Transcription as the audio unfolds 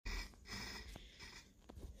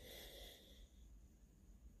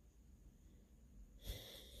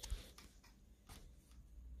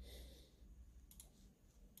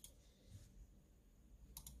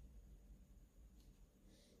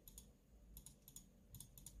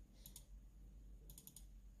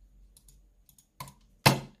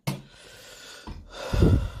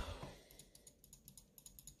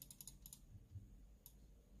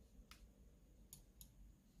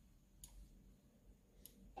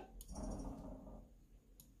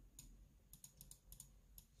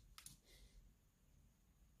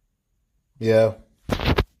Yeah.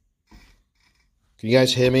 Can you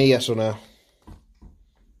guys hear me? Yes or no?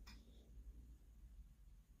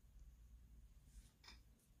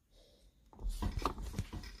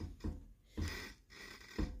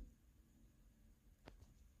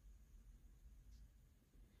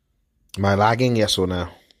 Am I lagging? Yes or no?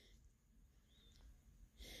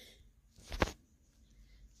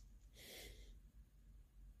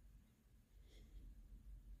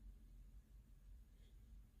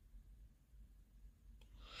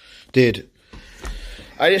 Dude,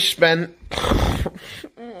 I spent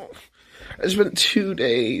 2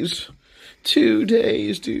 days. 2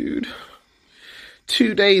 days, dude.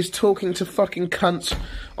 2 days talking to fucking cunts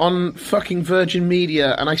on fucking Virgin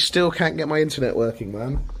Media, and I still can't get my internet working,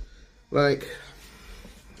 man. Like,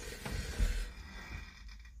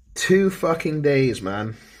 2 fucking days,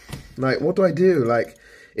 man. Like, what do I do? Like,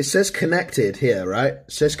 it says connected here, right?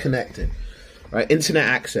 It says connected. Right? Internet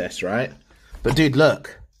access, right? But, dude,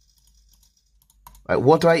 look. Like,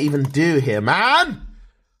 what do I even do here, man?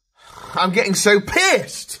 I'm getting so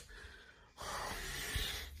pissed.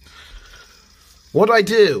 What do I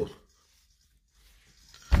do?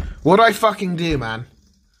 What do I fucking do, man?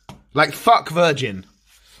 Like, fuck Virgin.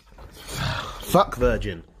 Fuck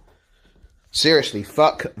Virgin. Seriously,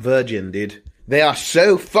 fuck Virgin, dude. They are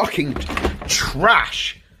so fucking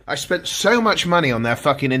trash. I spent so much money on their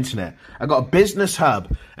fucking internet. I got a business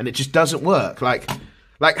hub, and it just doesn't work. Like,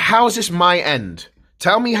 how is this my end?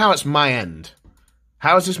 Tell me how it's my end.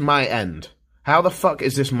 How is this my end? How the fuck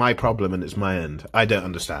is this my problem and it's my end? I don't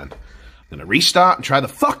understand. I'm gonna restart and try the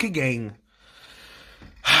fuck again.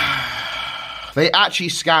 They actually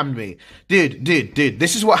scammed me. Dude,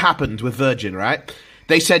 this is what happened with Virgin, right?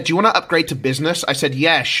 They said, do you want to upgrade to business? I said,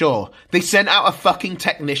 yeah, sure. They sent out a fucking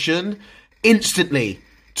technician instantly.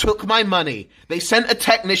 Took my money. They sent a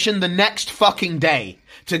technician the next fucking day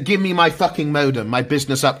to give me my fucking modem, my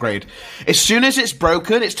business upgrade. As soon as it's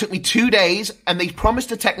broken, it took me 2 days, and they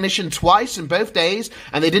promised a technician twice in both days,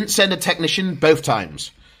 and they didn't send a technician both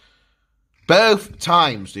times. Both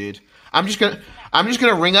times, dude. I'm just gonna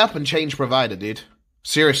ring up and change provider, dude.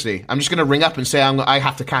 Seriously, I'm just gonna ring up and say I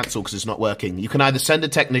have to cancel because it's not working. You can either send a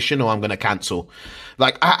technician or I'm gonna cancel.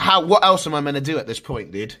 Like, what else am I gonna do at this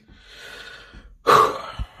point, dude?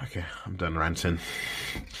 Okay, I'm done ranting.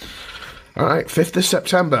 Alright, 5th of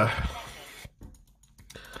September.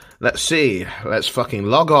 Let's see. Let's fucking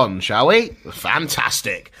log on, shall we?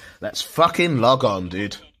 Fantastic. Let's fucking log on,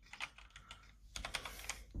 dude.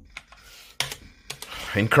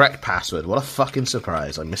 Incorrect password. What a fucking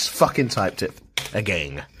surprise. I fucking typed it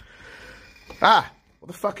again. Ah, what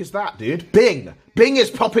the fuck is that, dude? Bing. Bing is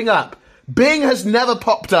popping up. Bing has never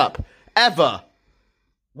popped up. Ever.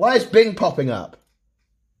 Why is Bing popping up?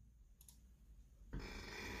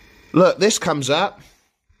 Look, this comes up.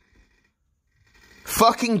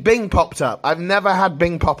 Fucking Bing popped up. I've never had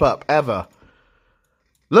Bing pop up, ever.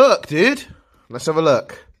 Look, dude. Let's have a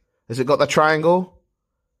look. Has it got the triangle?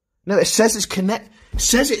 No, it says it's connect. It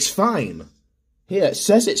says it's fine. Here, it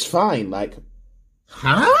says it's fine. Like,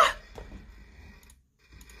 huh?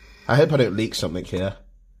 I hope I don't leak something here.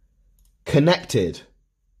 Connected.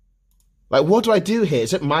 Like, what do I do here?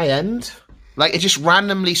 Is it my end? Like, it just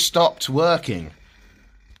randomly stopped working.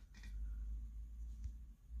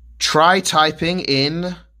 Try typing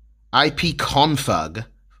in ipconfig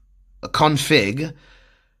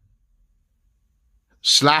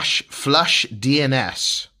 /flush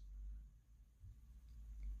DNS.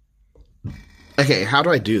 Okay, how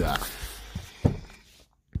do I do that?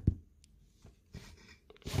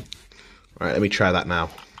 Alright, let me try that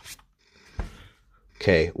now.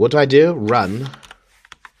 Okay, what do I do? Run.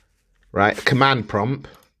 Right, command prompt.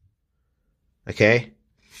 Okay,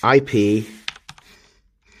 IP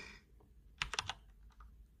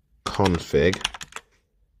config.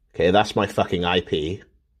 Okay, that's my fucking IP.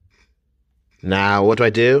 Now, what do I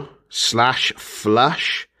do?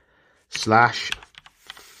 /flush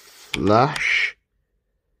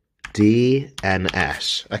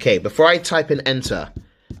DNS. Okay, before I type in enter,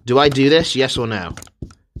 do I do this? Yes or no?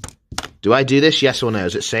 Do I do this? Yes or no?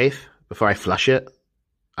 Is it safe before I flush it?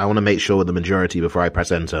 I want to make sure with the majority before I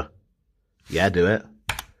press enter. Yeah, do it.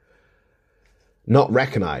 Not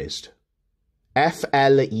recognized.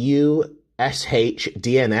 FLUSH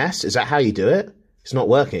DNS. Is that how you do it? It's not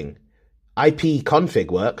working. IP config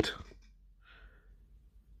worked.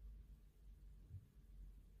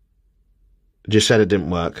 Just said it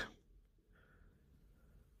didn't work.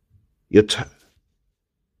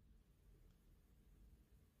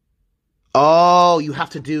 Oh, you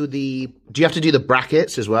have to do the... Do you have to do the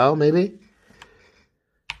brackets as well, maybe?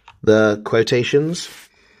 The quotations.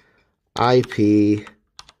 IP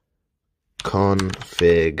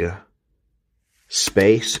config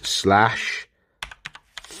space slash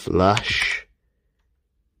flush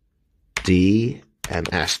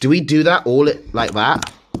DNS. Do we do that all like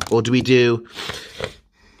that? Or do we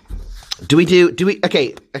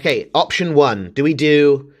okay, option 1, do we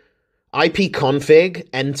do ipconfig,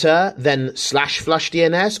 enter, then slash flush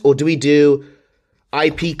DNS? Or do we do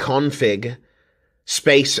ipconfig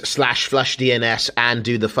space slash flush DNS and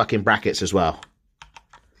do the fucking brackets as well?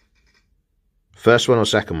 First one or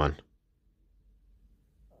second one?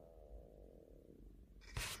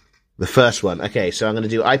 The first one. Okay, so I'm going to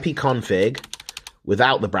do ipconfig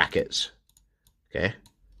without the brackets. Okay.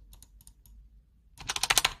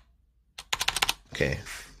 Okay.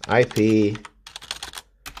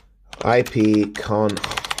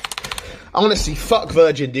 Honestly, fuck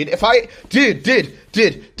Virgin, dude. If I... Dude.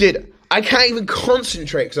 I can't even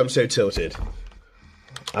concentrate because I'm so tilted.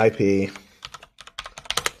 IP...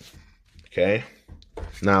 Okay.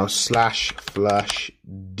 Now slash flush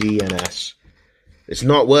DNS. It's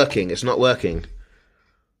not working. It's not working.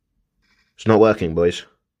 It's not working, boys.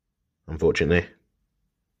 Unfortunately.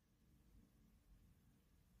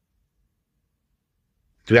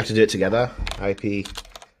 Do we have to do it together? IP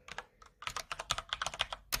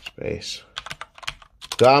space.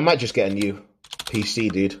 I might just get a new PC,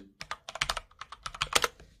 dude.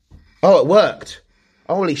 Oh, it worked.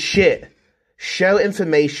 Holy shit. Show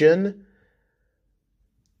information.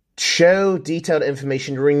 Show detailed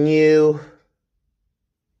information, renew.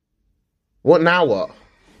 What now, what?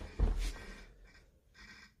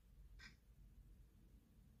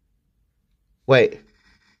 Wait.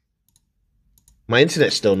 My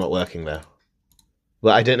internet's still not working though.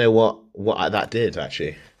 Well, I don't know what that did,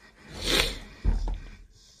 actually.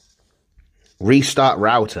 Restart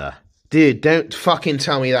router. Dude, don't fucking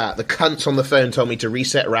tell me that. The cunts on the phone told me to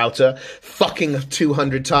reset router fucking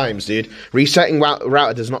 200 times, dude. Resetting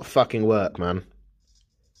router does not fucking work, man.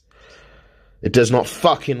 It does not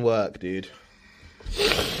fucking work, dude.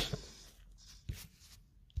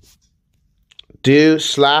 Do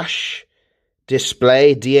slash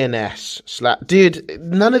display DNS slash... Dude,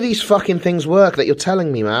 none of these fucking things work that you're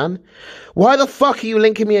telling me, man. Why the fuck are you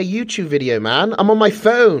linking me a YouTube video, man? I'm on my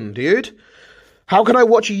phone, dude. How can I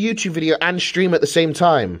watch a YouTube video and stream at the same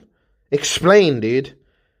time? Explain, dude.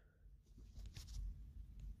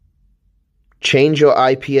 Change your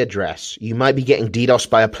IP address. You might be getting DDoSed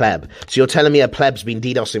by a pleb. So you're telling me a pleb's been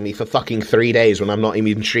DDoSing me for fucking 3 days when I'm not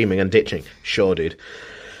even streaming and ditching? Sure, dude.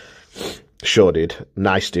 Sure, dude.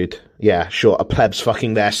 Nice, dude. Yeah, sure. A pleb's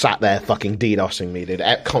fucking there, sat there fucking DDoSing me, dude.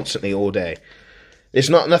 Constantly all day. It's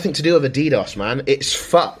nothing to do with a DDoS, man. It's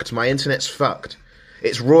fucked. My internet's fucked.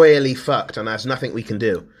 It's royally fucked, and there's nothing we can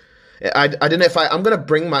do. I don't know if I'm going to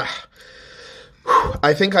bring my...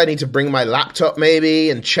 I think I need to bring my laptop, maybe,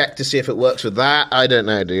 and check to see if it works with that. I don't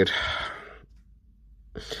know, dude.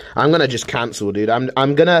 I'm going to just cancel, dude.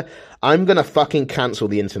 I'm gonna fucking cancel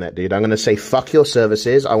the internet, dude. I'm going to say, fuck your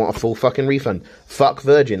services. I want a full fucking refund. Fuck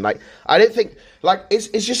Virgin. Like, I don't think... Like, it's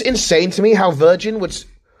just insane to me how Virgin,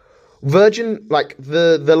 like,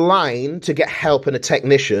 the line to get help and a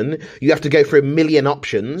technician, you have to go through a million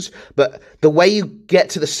options, but the way you get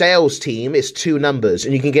to the sales team is 2 numbers,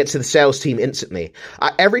 and you can get to the sales team instantly.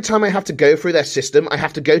 Every time I have to go through their system, I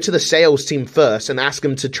have to go to the sales team first and ask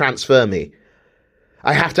them to transfer me.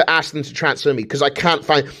 I have to ask them to transfer me, because I can't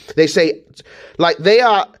find... They say, like,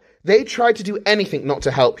 they try to do anything not to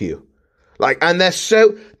help you. Like, and they're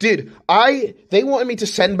so... Dude, they wanted me to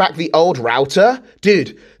send back the old router.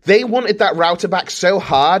 Dude, they wanted that router back so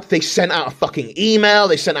hard, they sent out a fucking email,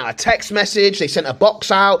 they sent out a text message, they sent a box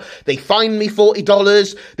out, they fined me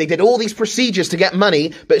 $40, they did all these procedures to get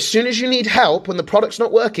money, but as soon as you need help, when the product's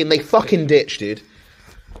not working, they fucking ditch, dude.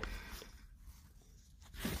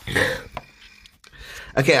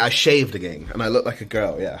 Okay, I shaved again, and I look like a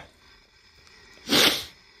girl, yeah.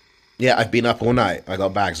 Yeah, I've been up all night. I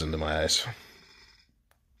got bags under my eyes.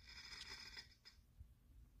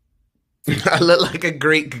 I look like a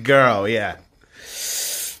Greek girl, yeah.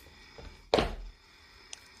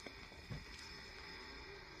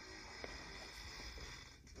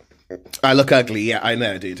 I look ugly, yeah, I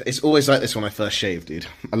know, dude. It's always like this when I first shave, dude.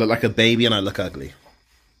 I look like a baby and I look ugly.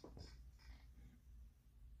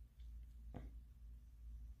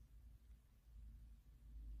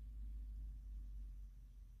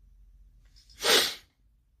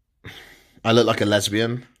 I look like a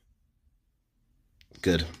lesbian.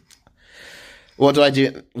 Good. What do I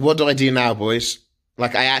do? What do I do now, boys?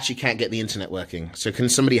 Like, I actually can't get the internet working. So can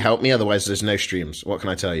somebody help me? Otherwise, there's no streams. What can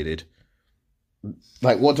I tell you, dude?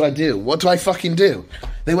 Like, what do I do? What do I fucking do?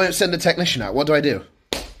 They won't send a technician out. What do I do?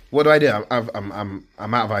 What do I do? I'm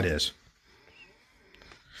out of ideas.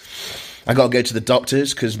 I gotta go to the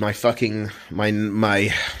doctors because my fucking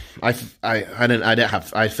I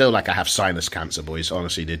feel like I have sinus cancer, boys.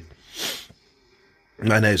 Honestly, dude.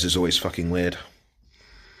 My nose is always fucking weird.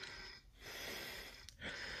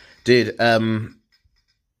 Dude,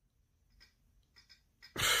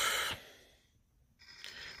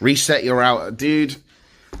 reset your router. Dude,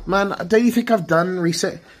 man, don't you think I've done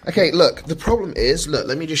reset? Okay, look, the problem is, look,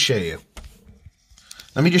 let me just show you.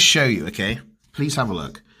 Let me just show you, okay? Please have a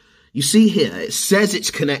look. You see here, it says it's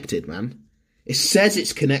connected, man. It says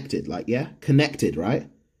it's connected, like, yeah? Connected, right?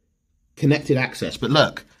 Connected access. But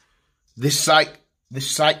look, this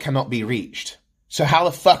site cannot be reached. So how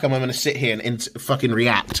the fuck am I going to sit here and fucking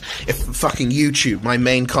react if fucking YouTube, my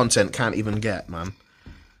main content, can't even get, man?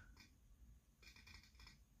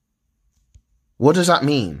 What does that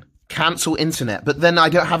mean? Cancel internet. But then I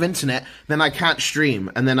don't have internet, then I can't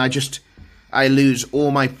stream, and then I lose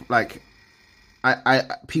all my, like,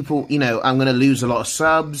 people, you know, I'm going to lose a lot of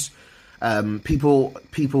subs. People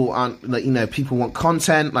aren't, like, you know, people want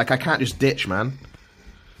content. Like, I can't just ditch, man.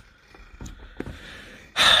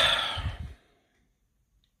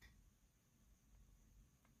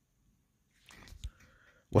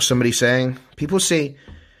 What's somebody saying? People say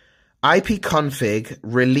ipconfig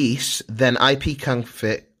release, then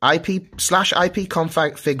ipconfig,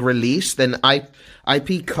 /ipconfig release, then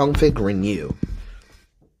ipconfig renew.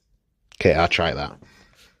 Okay, I'll try that.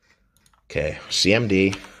 Okay,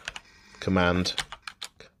 cmd command.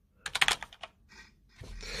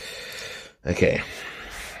 Okay.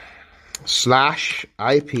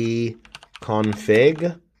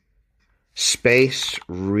 /ipconfig space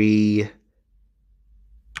release.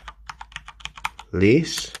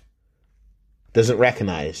 Doesn't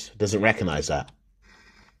recognize that.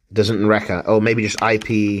 Doesn't recognize. Oh, maybe just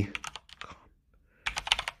IP.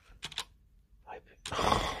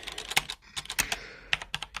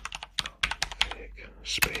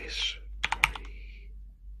 Space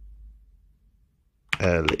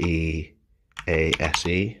LEASE.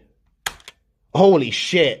 Holy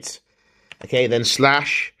shit. Okay, then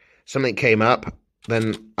slash something came up.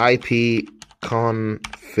 Then ipconfig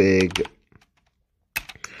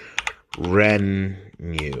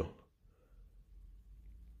renew.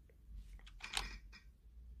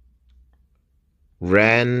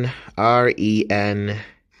 RENEW.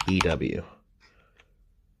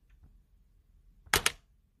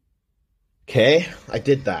 Okay, I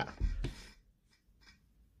did that.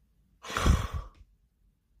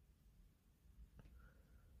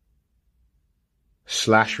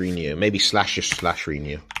 Slash renew. Maybe slash just slash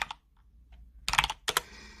renew.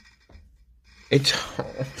 It's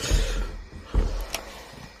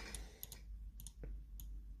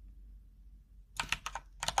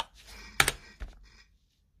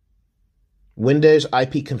Windows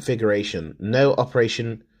IP configuration. No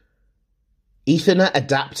operation. Ethernet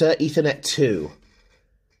adapter, Ethernet 2.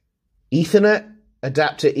 Ethernet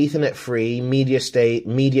adapter, Ethernet 3, media state,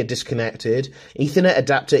 media disconnected. Ethernet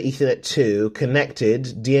adapter, Ethernet 2, connected,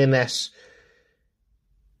 DNS.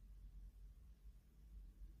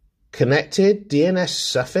 Connected, DNS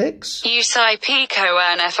suffix. Use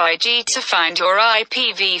ipconfig to find your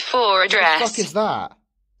IPv4 address. What the fuck is that?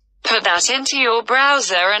 Put that into your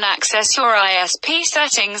browser and access your ISP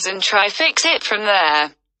settings and try fix it from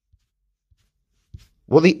there.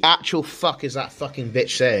 What the actual fuck is that fucking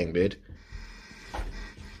bitch saying, dude?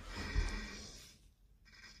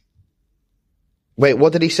 Wait,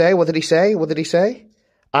 what did he say? What did he say? What did he say?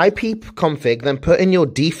 ipconfig, then put in your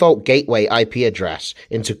default gateway IP address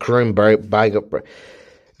into Chrome,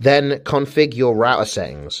 then config your router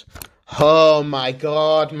settings. Oh my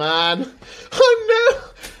god, man. Oh no.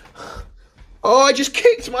 Oh, I just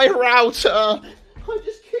kicked my router. I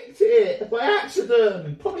just kicked it by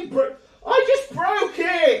accident. Probably I just broke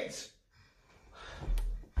it.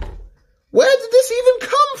 Where did this even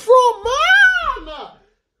come from, man?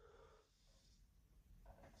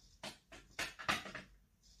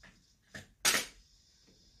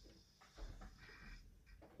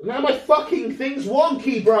 Now my fucking thing's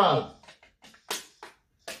wonky, bruv.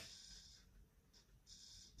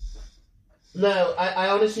 No, I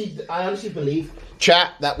honestly believe,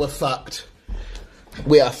 chat, that we're fucked.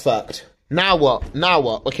 We are fucked. Now what? Now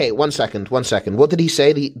what? Okay, one second. What did he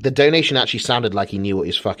say? The donation actually sounded like he knew what he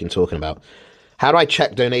was fucking talking about. How do I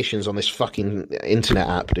check donations on this fucking internet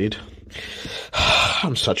app, dude?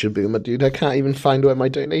 I'm such a boomer, dude. I can't even find where my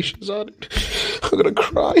donations are. I'm gonna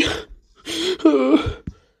cry.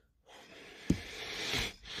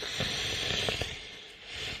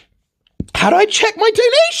 How do I check my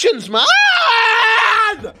donations, man?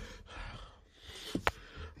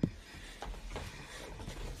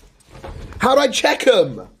 How do I check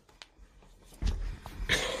them?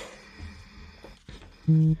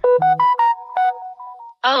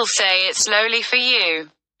 I'll say it slowly for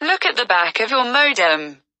you. Look at the back of your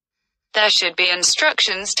modem. There should be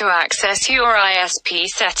instructions to access your ISP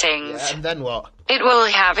settings. Yeah, and then what? It will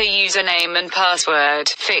have a username and password.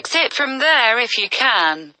 Fix it from there if you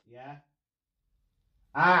can. Yeah.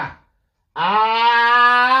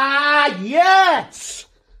 Yes!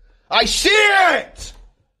 I see it!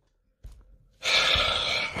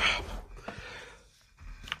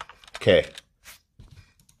 Okay.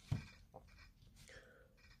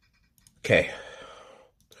 Okay.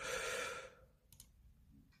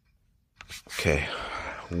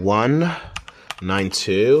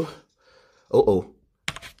 192. Uh-oh.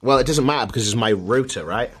 Well, it doesn't matter because it's my router,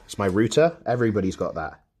 right? It's my router. Everybody's got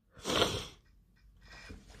that.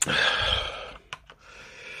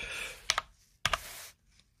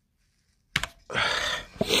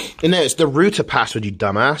 No, it's the router password, you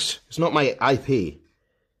dumbass. It's not my IP.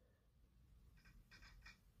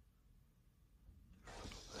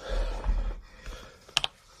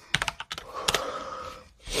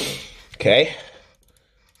 Okay.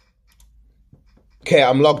 Okay,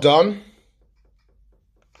 I'm logged on.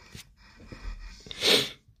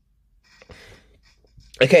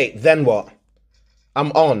 Okay, then what?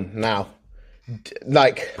 I'm on now.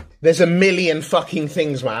 Like, there's a million fucking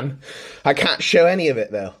things, man. I can't show any of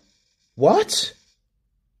it, though. What?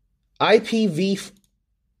 IPv...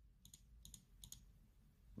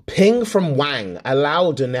 Ping from Wang.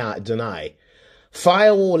 Allow, deny.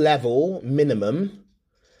 Firewall level, minimum.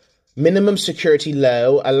 Minimum security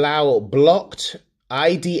low. Allow blocked.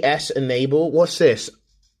 IDS enable. What's this?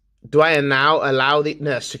 Do I now allow the...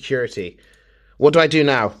 No, security. What do I do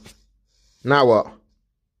now? Now what?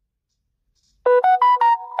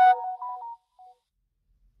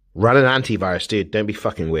 Run an antivirus, dude. Don't be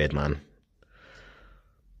fucking weird, man.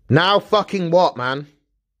 Now fucking what, man?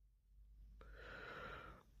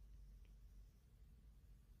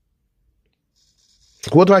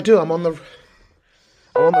 What do I do? I'm on the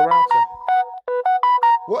router.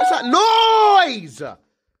 What is that noise?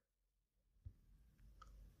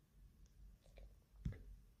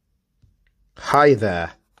 Hi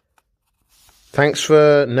there. Thanks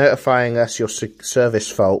for notifying us your service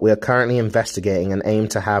fault. We are currently investigating and aim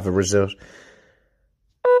to have a result.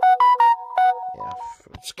 Yeah,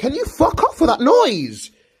 can you fuck off with that noise?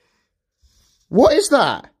 What is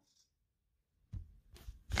that?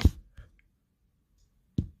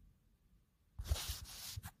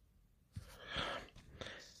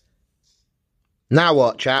 Now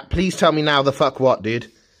what, chat? Please tell me now the fuck what, dude.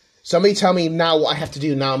 Somebody tell me now what I have to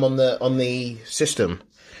do now I'm on the system.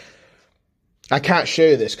 I can't show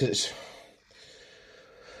you this because it's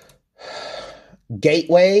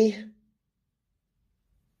gateway,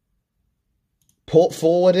 port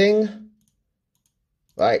forwarding,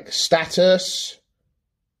 like status.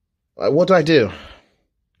 Like, what do I do?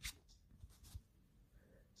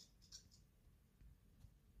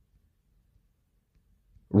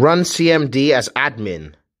 Run CMD as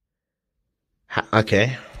admin.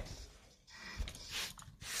 Okay.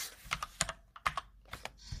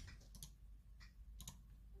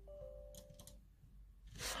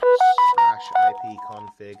 IP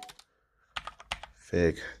config.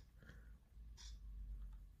 Fig.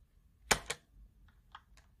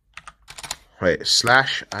 Wait,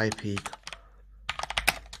 /IP.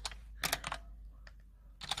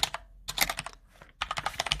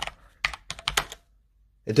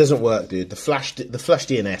 It doesn't work, dude. The flash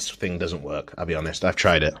DNS thing doesn't work. I'll be honest. I've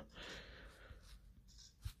tried it.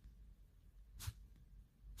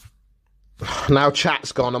 Now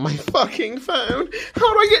chat's gone on my fucking phone.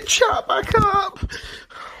 How do I get chat back up?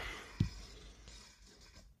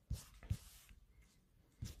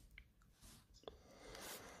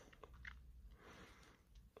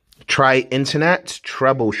 Try internet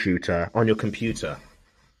troubleshooter on your computer.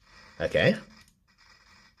 Okay.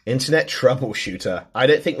 Internet troubleshooter. I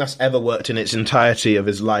don't think that's ever worked in its entirety of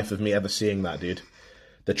his life of me ever seeing that, dude.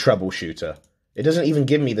 The troubleshooter. It doesn't even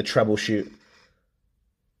give me the troubleshoot.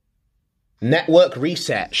 Network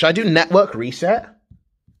reset. Should I do network reset?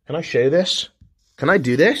 Can I show this? Can I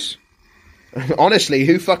do this? Honestly,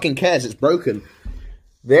 who fucking cares? It's broken.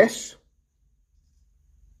 This?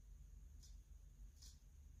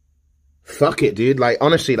 Fuck it, dude. Like,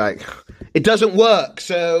 honestly, like, it doesn't work.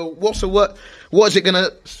 So, what's the work? What, is it gonna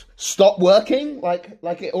stop working? Like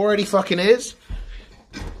it already fucking is?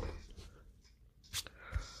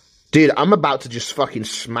 Dude, I'm about to just fucking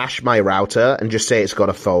smash my router and just say it's got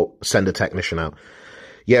a fault. Send a technician out.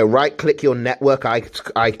 Yeah, right-click your network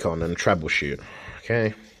icon and troubleshoot.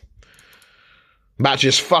 Okay. I'm about to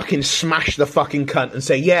just fucking smash the fucking cunt and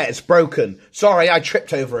say, yeah, it's broken. Sorry, I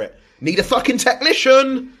tripped over it. Need a fucking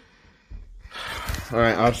technician. All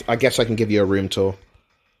right, I guess I can give you a room tour.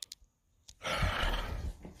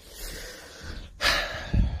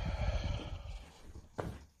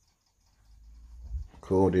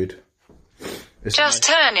 Cool, dude. Just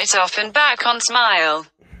turn it off and back on smile.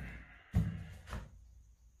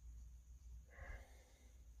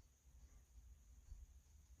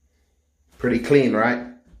 Pretty clean, right?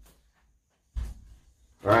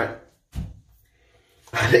 Right.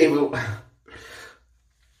 I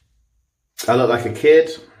look like a kid.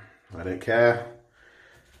 I don't care.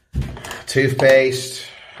 Toothpaste,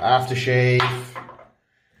 aftershave,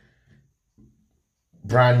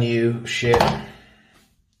 brand new shit.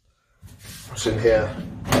 What's in here?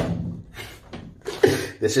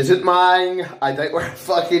 This isn't mine. I don't wear a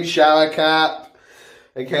fucking shower cap.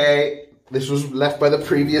 Okay, this was left by the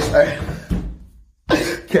previous owner.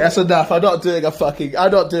 Okay, that's enough. I'm not doing a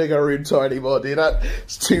room tour anymore, dude.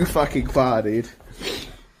 That's too fucking far, dude.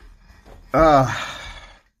 I'm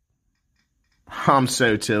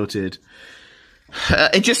so tilted.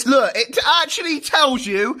 It actually tells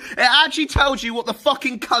you what the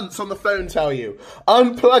fucking cunts on the phone tell you.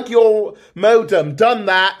 Unplug your modem. Done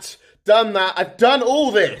that. I've done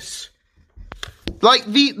all this. Like,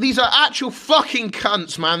 these are actual fucking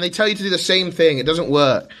cunts, man. They tell you to do the same thing. It doesn't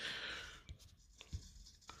work.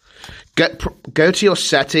 Go to your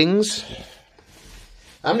settings.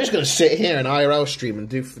 I'm just going to sit here and IRL stream and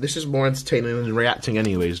do... This is more entertaining than reacting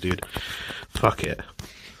anyways, dude. Fuck it.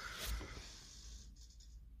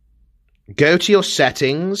 Go to your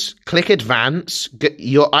settings, click advance,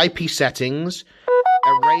 your IP settings,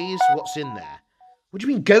 erase what's in there. What do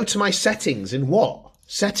you mean, go to my settings? In what?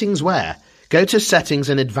 Settings where? Go to settings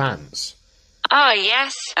and advance. Ah,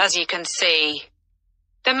 yes, as you can see.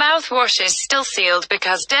 The mouthwash is still sealed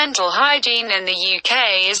because dental hygiene in the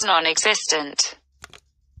UK is non-existent.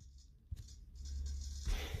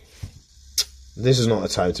 This is not the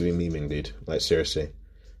time to be memeing, dude. Like, seriously.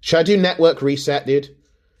 Should I do network reset, dude?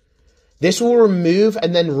 This will remove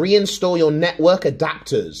and then reinstall your network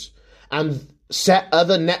adapters and set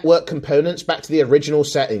other network components back to the original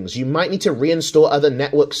settings. You might need to reinstall other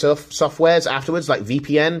network softwares afterwards, like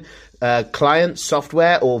VPN, client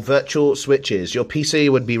software, or virtual switches. Your PC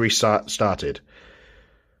would be restarted.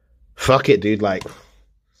 Fuck it, dude. Like,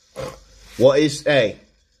 what's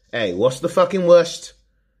the fucking worst?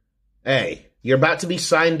 Hey, you're about to be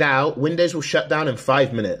signed out. Windows will shut down in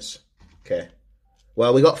 5 minutes. Okay.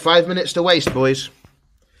 Well, we got 5 minutes to waste, boys.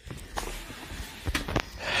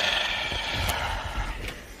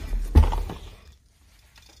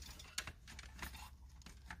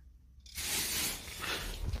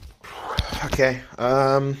 Okay.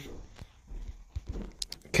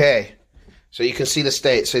 Okay. So you can see the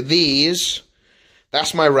state. So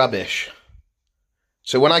that's my rubbish.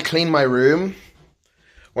 So when I clean my room,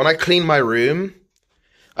 I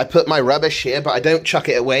put my rubbish here, but I don't chuck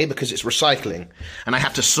it away because it's recycling. And I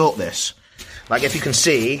have to sort this. Like, if you can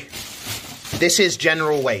see, this is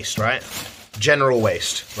general waste, right? General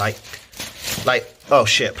waste. Like, oh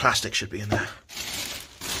shit, plastic should be in there.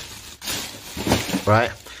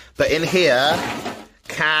 Right? But in here,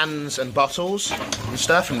 cans and bottles and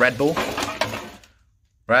stuff, and Red Bull.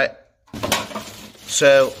 Right?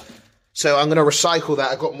 So I'm going to recycle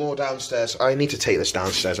that. I've got more downstairs. I need to take this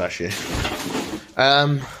downstairs, actually.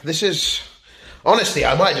 This is... Honestly,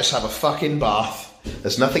 I might just have a fucking bath.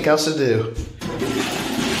 There's nothing else to do.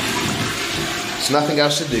 There's nothing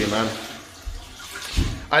else to do, man.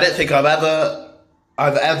 I don't think I've ever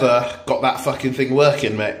got that fucking thing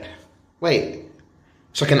working, mate. Wait.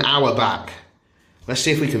 It's like an hour back. Let's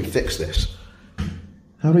see if we can fix this.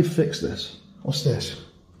 How do we fix this? What's this?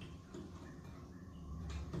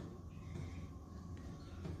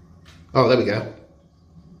 Oh, there we go.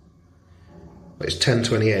 It's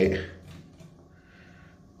 10:28.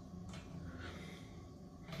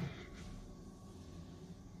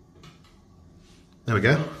 There we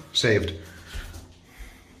go. Saved.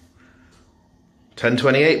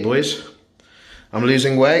 10:28, boys. I'm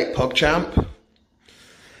losing weight. PogChamp.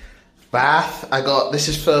 Bath. This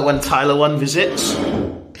is for when Tyler 1 visits.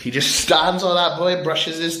 He just stands on that boy and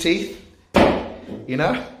brushes his teeth. You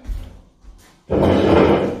know?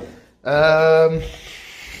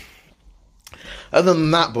 Other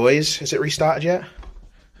than that, boys, is it restarted yet?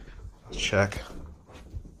 Let's check.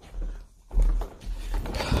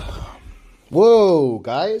 Whoa,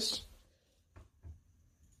 guys.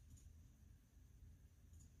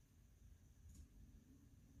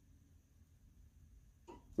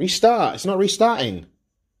 Restart. It's not restarting.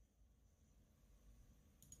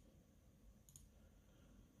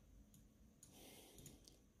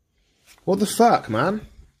 What the fuck, man?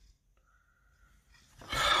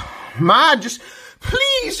 Man,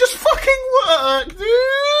 please, just fucking work,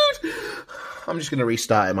 dude. I'm just gonna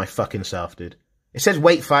restart it my fucking self, dude. It says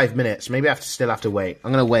wait 5 minutes. Maybe I still have to wait.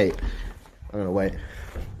 I'm gonna wait.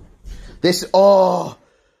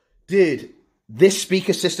 Dude, this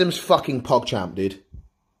speaker system's fucking PogChamp, dude.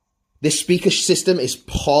 This speaker system is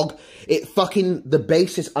Pog. The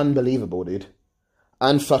bass is unbelievable, dude.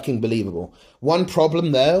 Unfucking believable. One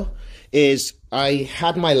problem, though, is I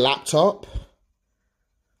had my laptop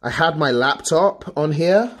on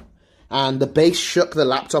here, and the bass shook the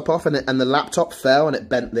laptop off, and the laptop fell, and it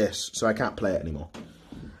bent this, so I can't play it anymore.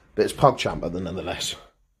 But it's PogChamp, but nonetheless.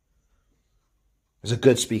 It's a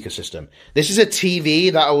good speaker system. This is a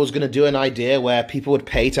TV that I was going to do an idea where people would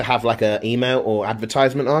pay to have like an email or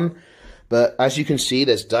advertisement on. But as you can see,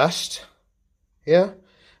 there's dust here.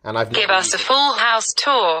 And Give us a full house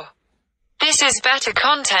tour. This is better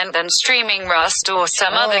content than streaming Rust or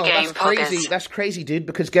some other game poggers. That's crazy, dude,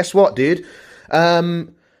 because guess what, dude?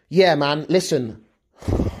 Yeah, man, listen.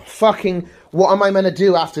 Fucking, what am I meant to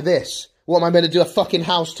do after this? What am I meant to do? A fucking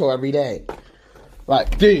house tour every day?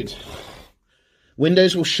 Like, dude,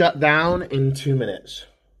 Windows will shut down in 2 minutes.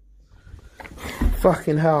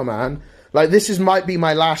 Fucking hell, man. Like, this might be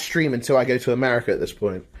my last stream until I go to America at this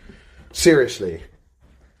point. Seriously.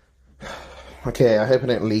 Okay, I hope I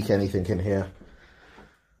don't leak anything in here.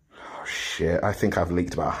 Oh, shit. I think I've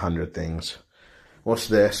leaked about 100 things. What's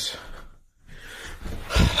this?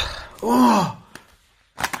 Oh!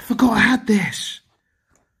 I forgot I had this.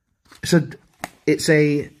 It's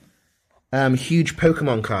a huge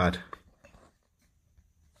Pokemon card.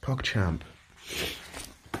 PogChamp.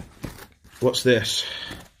 What's this?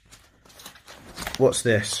 What's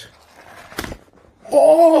this?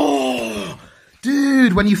 Oh!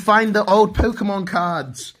 Dude, when you find the old Pokemon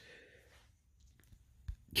cards.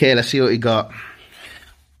 Okay, let's see what we got.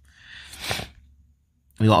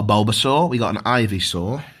 We got a Bulbasaur. We got an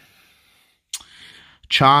Ivysaur.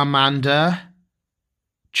 Charmander.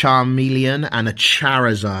 Charmeleon. And a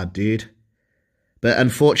Charizard, dude. But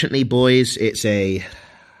unfortunately, boys, it's a...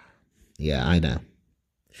 Yeah, I know.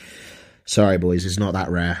 Sorry, boys, it's not that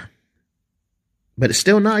rare. But it's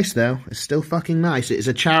still nice, though. It's still fucking nice. It's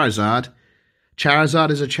a Charizard.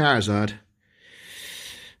 Charizard is a Charizard.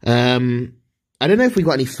 I don't know if we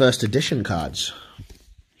got any first edition cards.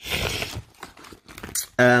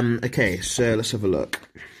 Okay, so let's have a look.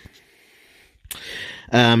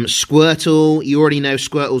 Squirtle, you already know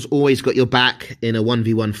Squirtle's always got your back in a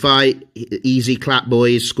 1v1 fight. Easy clap,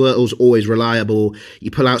 boys. Squirtle's always reliable.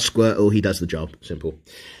 You pull out Squirtle, he does the job. Simple.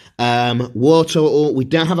 Wartortle, we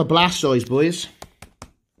don't have a Blastoise, boys.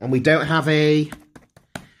 And we don't have a...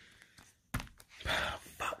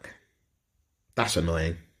 Fuck. That's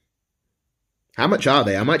annoying. How much are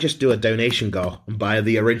they? I might just do a donation goal and buy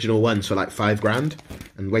the original ones for like 5 grand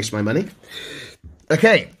and waste my money.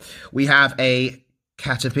 Okay, we have a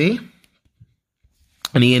Caterpie,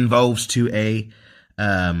 and he evolves to a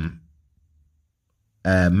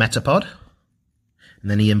Metapod, and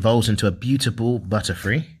then he evolves into a beautiful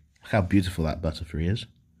Butterfree. Look how beautiful that Butterfree is.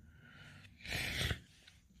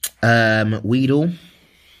 Weedle,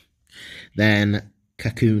 then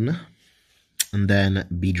Cocoon, and then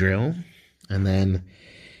Beedrill, and then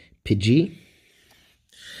Pidgey,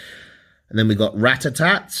 and then we got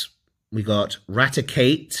Rattatat, we got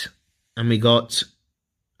Raticate, and we got...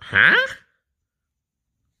 Huh?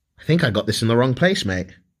 I think I got this in the wrong place,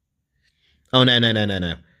 mate. Oh,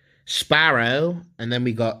 no. Sparrow, and then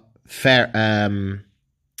we got Pharaoh.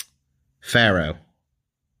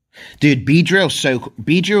 Dude,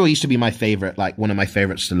 Beedrill used to be my favorite, like one of my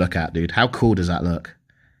favorites to look at, dude. How cool does that look?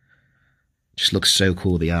 Just looks so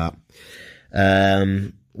cool, the art.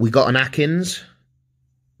 We got an Atkins,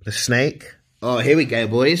 the snake. Oh, here we go,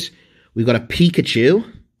 boys. We got a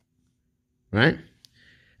Pikachu, right?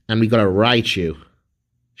 And we got a Raichu.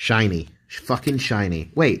 Shiny. Fucking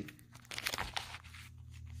shiny. Wait.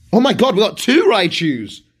 Oh my god, we got 2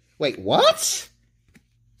 Raichus! Wait, what?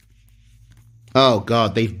 Oh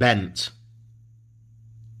god, they've bent.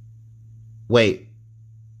 Wait.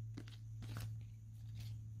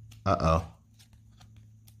 Uh-oh.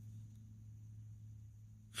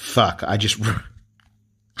 Fuck, I just...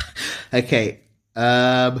 Okay.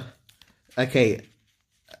 Okay.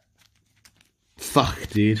 Fuck,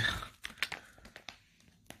 dude.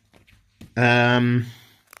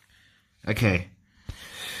 Okay.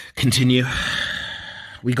 Continue.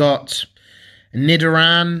 We got a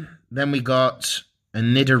Nidoran, then we got a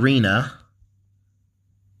Nidorina.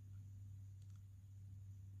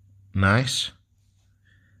 Nice.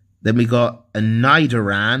 Then we got a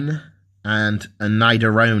Nidoran and a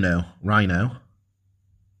Rhino.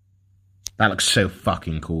 That looks so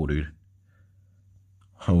fucking cool, dude.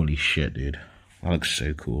 Holy shit, dude. That looks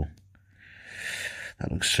so cool.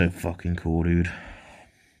 That looks so fucking cool, dude.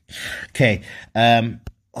 Okay.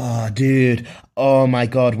 Oh, dude. Oh my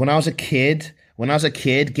god. When I was a kid,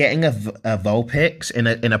 getting a Vulpix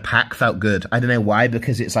in a pack felt good. I don't know why,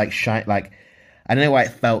 because it's like I don't know why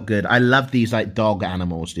it felt good. I love these like dog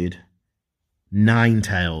animals, dude.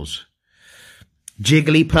 Ninetales.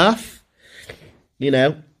 Jigglypuff. You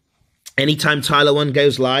know, anytime Tyler 1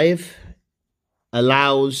 goes live,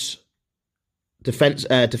 allows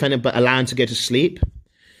defender but allowing to go to sleep.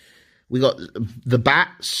 We got the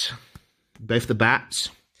bats, both the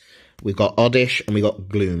bats. We've got Oddish and we got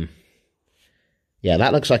Gloom. Yeah,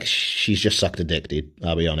 that looks like she's just sucked a dick, dude.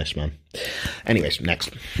 I'll be honest, man. Anyways,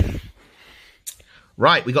 next.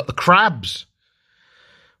 Right, we got the crabs.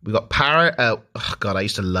 We got parrot. Oh, God, I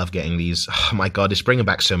used to love getting these. Oh, my God, it's bringing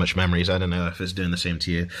back so much memories. I don't know if it's doing the same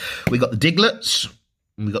to you. We got the Diglets.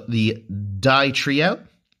 We got the Die Trio.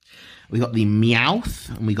 We got the Meowth.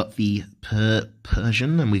 And we got the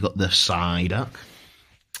Persian. And we got the Psyduck.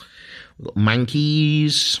 We got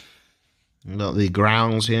Mankeys. We got the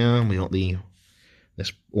Growls here. We got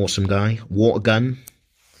this awesome guy. Water Gun.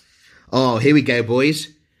 Oh, here we go, boys.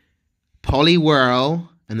 Poliwhirl.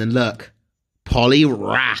 And then look.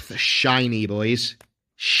 Poliwrath. Shiny, boys.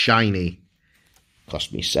 Shiny.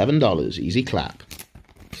 Cost me $7. Easy clap.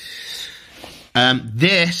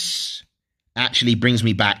 This actually brings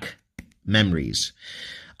me back memories.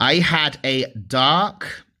 I had a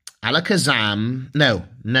dark Alakazam. No,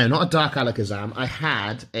 not a dark Alakazam. I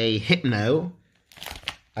had a Hypno.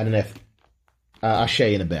 I don't know if... I'll show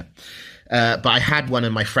you in a bit. But I had one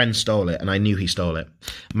and my friend stole it, and I knew he stole it.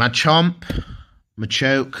 Machamp,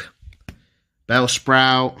 Machoke,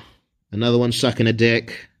 Bellsprout, another one sucking a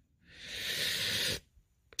dick.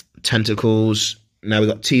 Tentacles. Now we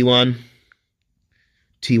got T1.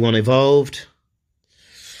 T1 evolved.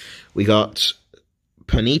 We got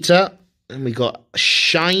Ponyta. And we got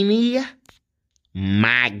Shiny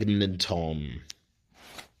Magneton.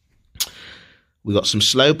 We got some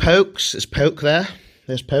Slowpokes. There's Poke there.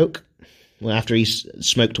 There's Poke. Well, after he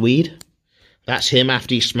smoked weed. That's him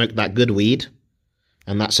after he smoked that good weed.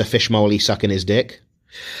 And that's a Fishmoley sucking his dick.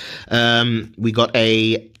 We got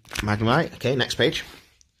a Magnemite. Okay, next page.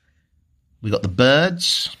 We got the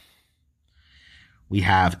birds. We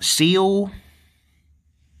have Seal.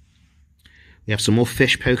 We have some more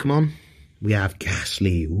fish Pokemon. We have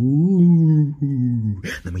Ghastly. Ooh.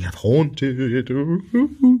 Then we have Haunted.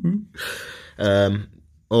 Ooh.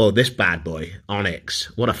 Oh, this bad boy.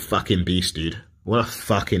 Onyx. What a fucking beast, dude. What a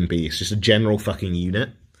fucking beast. Just a general fucking unit.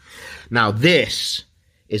 Now, this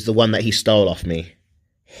is the one that he stole off me.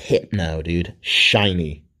 Hypno, dude.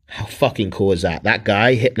 Shiny. How fucking cool is that? That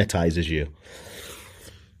guy hypnotizes you.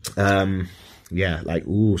 Yeah, like,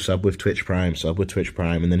 ooh, sub with Twitch Prime,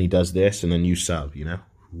 and then he does this, and then you sub, you know?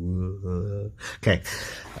 Okay,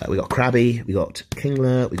 we got Krabby, we got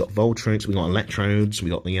Kingler, we got Voltrix, we got Electrodes, we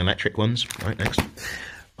got the electric ones. Right, next.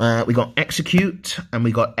 We got Execute, and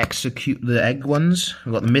we got Execute the egg ones.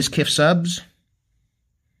 We got the Mizkif subs.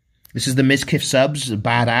 This is the Mizkif subs,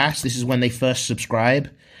 badass. This is when they first subscribe,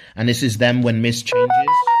 and this is them when Miz changes.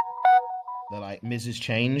 They're like, Miz has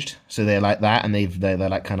changed, so they're like that, and they're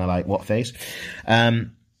like kind of like what face.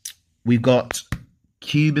 We've got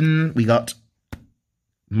Cuban, we got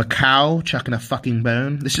Macau chucking a fucking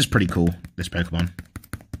bone. This is pretty cool, this Pokemon.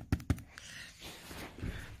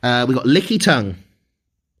 We got Licky Tongue.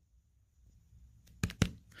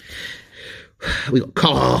 We got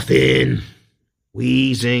Coughing,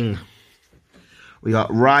 Wheezing. We got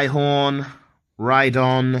Rhyhorn,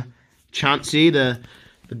 Rhydon, Chansey, the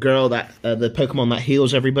girl that, the Pokemon that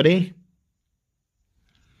heals everybody.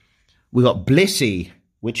 We got Blissey,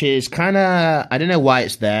 which is kind of, I don't know why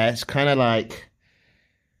it's there. It's kind of like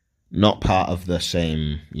not part of the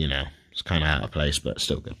same, you know, it's kind of out of place, but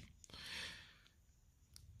still good.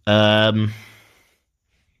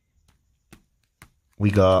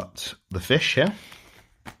 We got the fish here.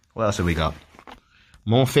 What else have we got?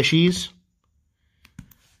 More fishies.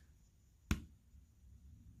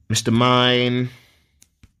 Mr. Mime.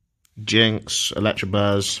 Jinx,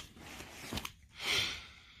 Electabuzz.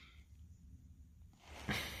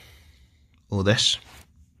 All this.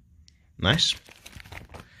 Nice.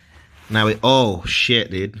 Now we... Oh, shit,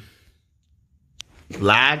 dude.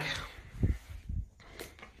 Lag.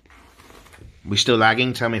 We still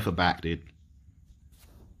lagging? Tell me if we're back, dude.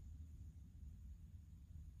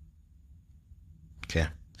 Okay.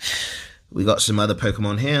 We got some other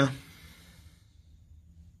Pokemon here.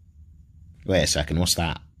 Wait a second, what's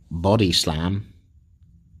that? Body Slam.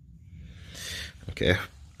 Okay.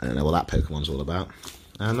 I don't know what that Pokemon's all about.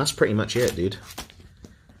 And that's pretty much it, dude.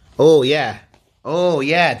 Oh, yeah. Oh,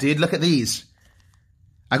 yeah, dude, look at these.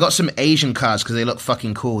 I got some Asian cards because they look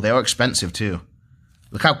fucking cool. They are expensive, too.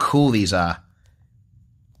 Look how cool these are.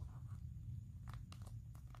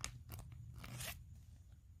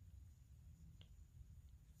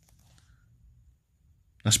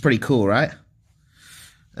 That's pretty cool, right?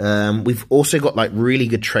 We've also got, like, really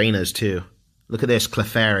good trainers, too. Look at this,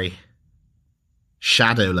 Clefairy.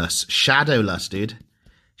 Shadowless. Shadowless, dude.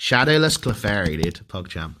 Shadowless Clefairy, dude.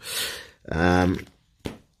 PogChamp.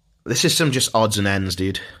 This is some just odds and ends,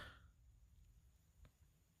 dude.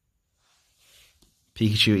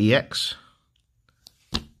 Pikachu EX.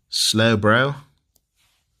 Slowbro.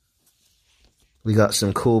 We got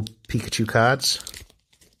some cool Pikachu cards.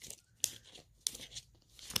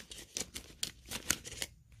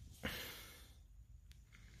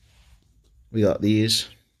 We got these.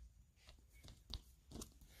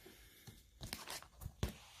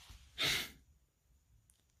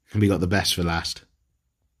 We got the best for last.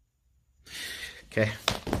 Okay.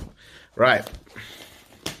 Right.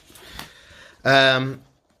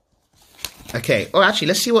 Okay. Oh, actually,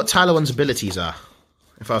 let's see what Tyler 1's abilities are.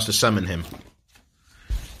 If I was to summon him.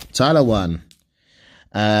 Tyler 1.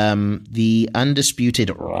 The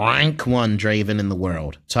undisputed rank 1 Draven in the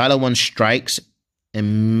world. Tyler 1 strikes a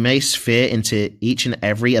mace fear into each and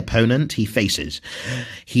every opponent he faces.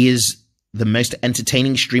 He is the most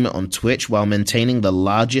entertaining streamer on Twitch while maintaining the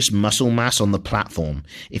largest muscle mass on the platform.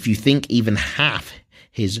 If you think even half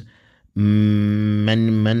his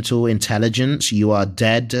mental intelligence, you are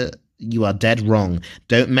dead wrong.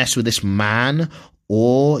 Don't mess with this man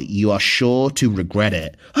or you are sure to regret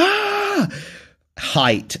it.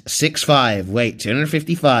 Height 6'5", weight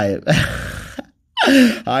 255.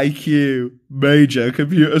 IQ major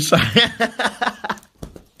computer science.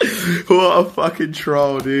 What a fucking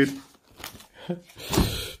troll, dude.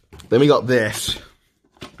 Then we got this.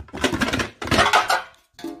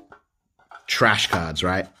 Trash cards,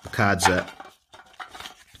 right? The cards that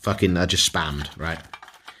fucking are just spammed, right?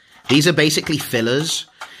 These are basically fillers.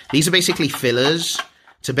 These are basically fillers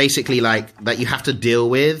to basically, like, that you have to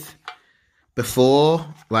deal with before,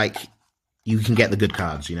 like, you can get the good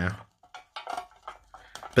cards, you know?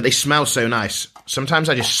 But they smell so nice. Sometimes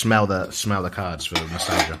I just smell the cards for the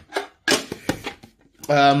nostalgia.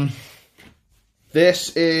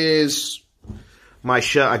 This is my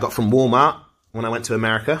shirt I got from Walmart when I went to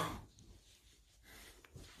America.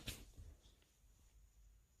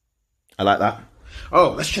 I like that.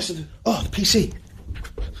 Oh, let's just... Oh, the PC.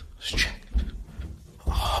 Let's check.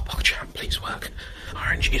 Oh, PogChamp, please work.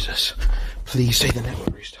 Orange Jesus. Please say the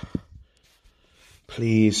network restart.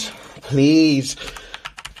 Please. Please.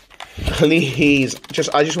 Please.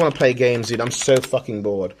 I just want to play games, dude. I'm so fucking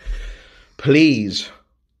bored. Please.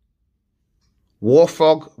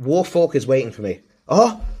 Warfork is waiting for me.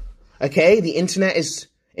 Oh, okay. The internet is...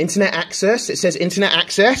 Internet access. It says internet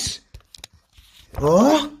access.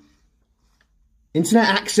 Oh. Internet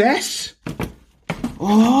access.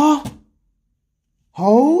 Oh.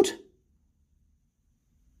 Hold.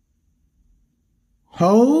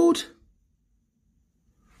 Hold.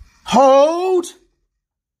 Hold.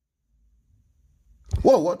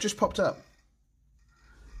 Whoa, what just popped up?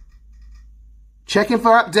 Checking for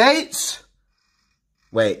updates.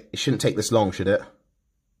 Wait, it shouldn't take this long, should it?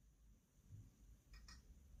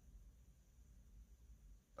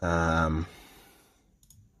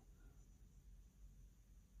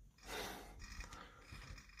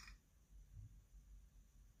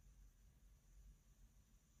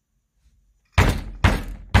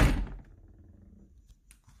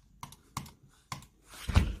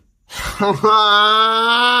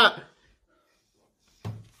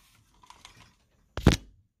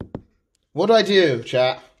 What do I do,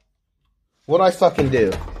 chat? What do I fucking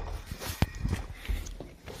do?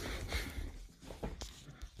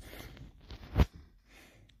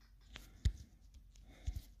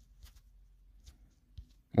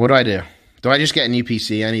 What do I do? Do I just get a new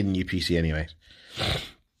PC? I need a new PC anyways.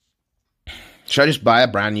 Should I just buy a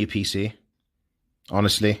brand new PC?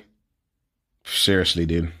 Honestly? Seriously,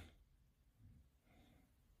 dude.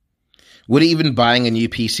 Would even buying a new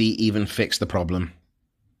PC even fix the problem?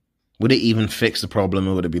 Would it even fix the problem,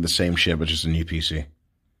 or would it be the same shit but just a new PC?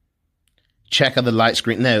 Check on the light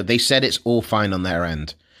screen. No, they said it's all fine on their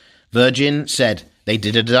end. Virgin said they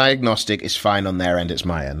did a diagnostic, it's fine on their end, it's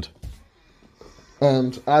my end.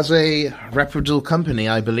 And as a reputable company,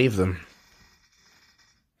 I believe them.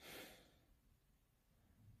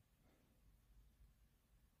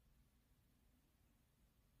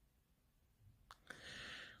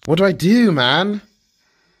 What do I do, man?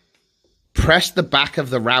 Press the back of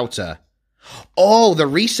the router. Oh, the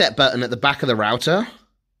reset button at the back of the router?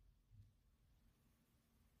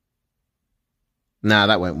 Nah,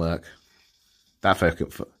 that won't work. That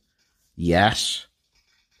focus. Yes.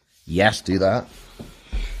 Yes, do that.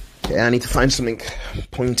 Okay, I need to find something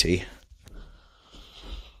pointy.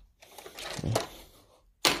 I'm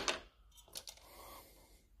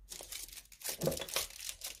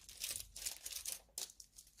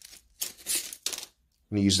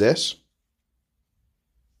gonna use this.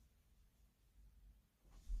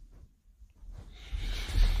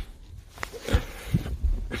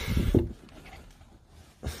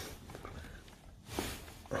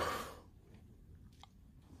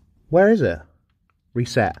 Where is it?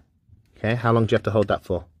 Reset. Okay, how long do you have to hold that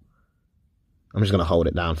for? I'm just gonna hold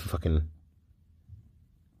it down for fucking...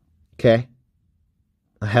 Okay.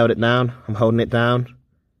 I held it down. I'm holding it down.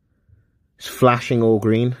 It's flashing all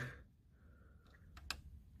green.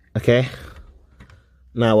 Okay.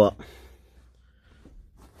 Now what?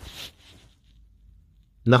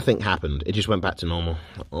 Nothing happened. It just went back to normal.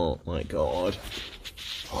 Oh my god.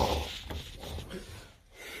 Oh.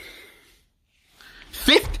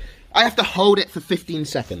 I have to hold it for 15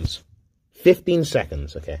 seconds. 15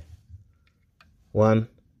 seconds, okay. 1,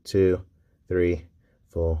 2, 3,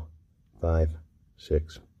 4, 5,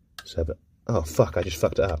 6, 7. Oh fuck, I just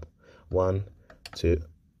fucked it up. 1, 2,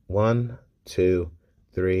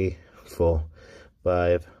 3, 4,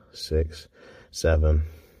 5, 6, 7,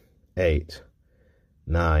 8,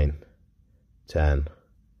 9, 10,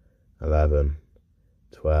 11,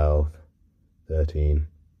 12, 13,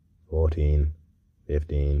 14,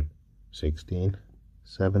 15, 16,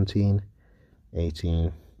 17,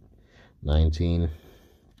 18, 19,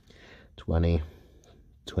 20,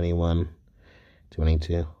 21,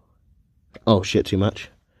 22. Oh shit, too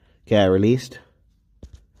much. Okay, I released.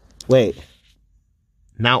 Wait.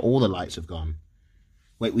 Now all the lights have gone.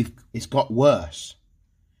 Wait, it's got worse.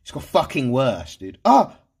 It's got fucking worse, dude.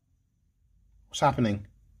 Oh! What's happening?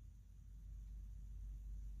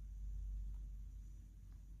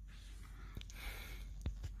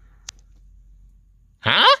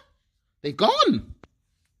 Huh? They've gone.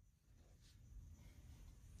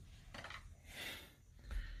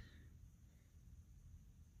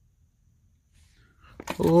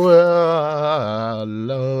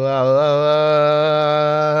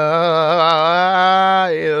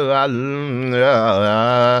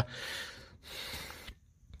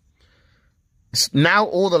 Now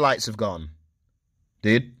all the lights have gone.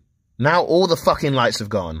 Dude. Now all the fucking lights have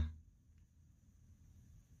gone.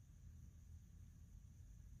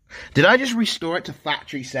 Did I just restore it to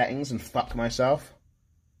factory settings and fuck myself?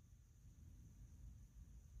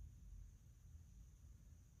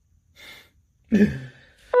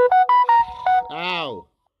 Ow.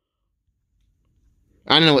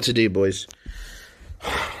 I don't know what to do, boys.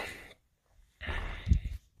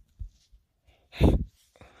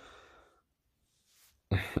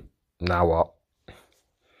 Now what?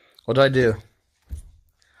 What do I do?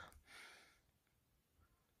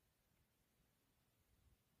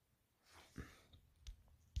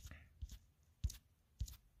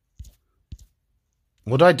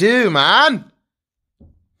 What do I do, man?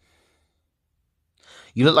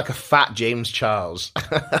 You look like a fat James Charles.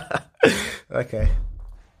 Okay.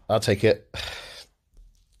 I'll take it.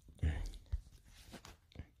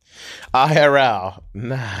 IRL.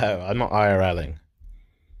 No, I'm not IRLing.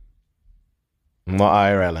 I'm not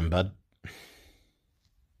IRLing, bud.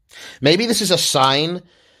 Maybe this is a sign.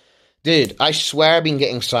 Dude, I swear I've been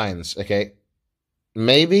getting signs, okay?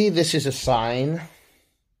 Maybe this is a sign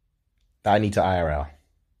that I need to IRL.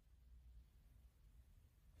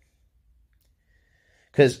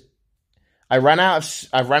 Because I ran out of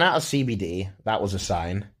CBD. That was a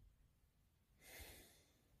sign.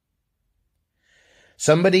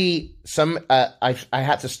 I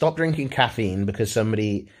had to stop drinking caffeine because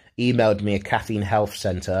somebody emailed me a caffeine health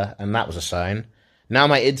center, and that was a sign. Now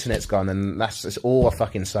my internet's gone, and it's all a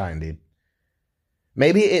fucking sign, dude.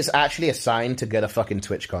 Maybe it's actually a sign to get a fucking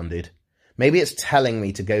TwitchCon, dude. Maybe it's telling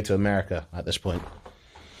me to go to America at this point.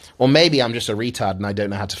 Or maybe I'm just a retard and I don't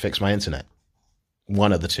know how to fix my internet.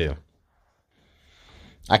 One of the two.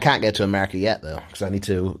 I can't get to America yet, though, because I need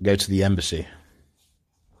to go to the embassy.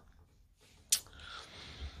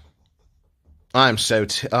 I'm so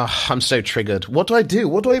triggered. What do I do?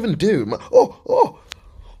 What do I even do?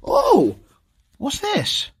 Oh! What's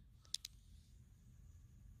this?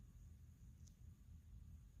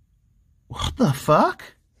 What the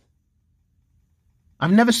fuck?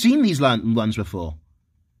 I've never seen these ones before.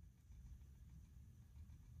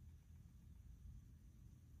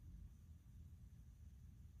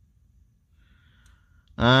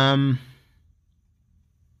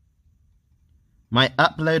 My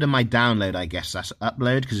upload and my download, I guess. That's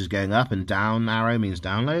upload because it's going up, and down arrow means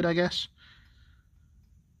download, I guess.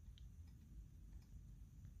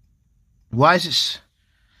 Why is it...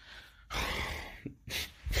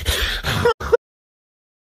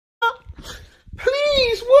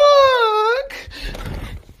 Please work!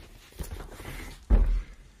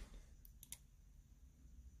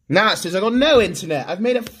 Now it says I got no internet. I've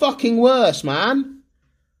made it fucking worse, man.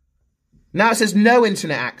 Now it says no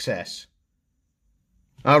internet access.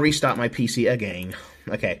 I'll restart my PC again.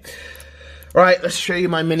 Okay. Right, let's show you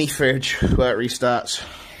my mini fridge where it restarts.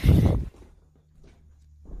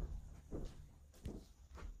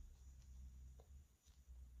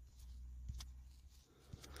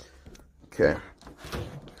 Okay.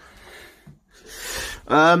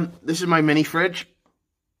 This is my mini fridge.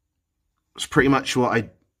 It's pretty much what I,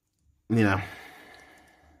 you know,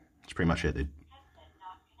 it's pretty much it, dude.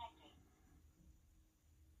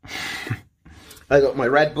 I got my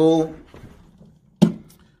Red Bull.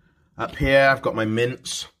 Up here, I've got my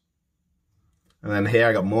mints. And then here,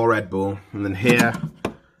 I got more Red Bull. And then here,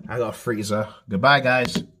 I got a freezer. Goodbye,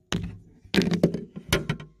 guys.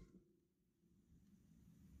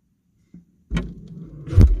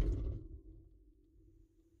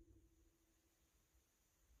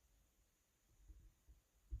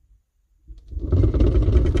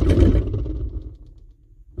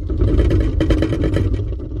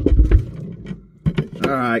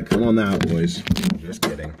 Alright, come on now, boys. Just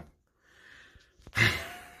kidding.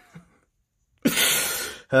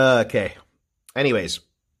 Okay. Anyways,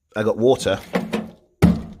 I got water.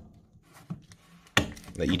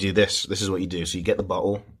 That you do this. This is what you do. So you get the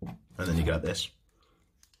bottle, and then you go like this.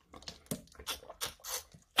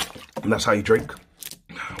 And that's how you drink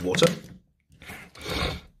water.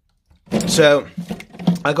 So,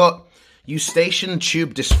 I got eustachian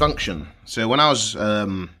tube dysfunction. So when I was...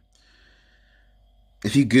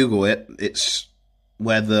 if you Google it, it's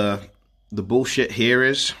where the bullshit here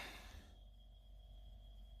is.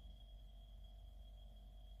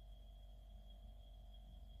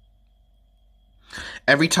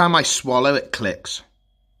 Every time I swallow, it clicks.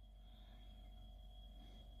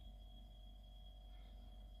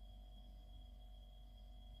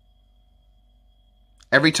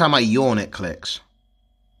 Every time I yawn, it clicks.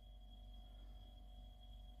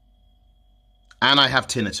 And I have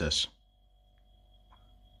tinnitus.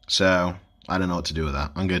 So, I don't know what to do with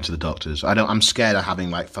that. I'm going to the doctors. I'm scared of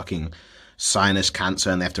having, like, fucking sinus cancer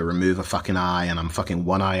and they have to remove a fucking eye and I'm fucking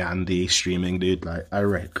one eye Andy streaming, dude. Like, I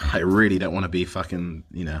really don't want to be fucking,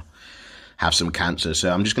 you know, have some cancer.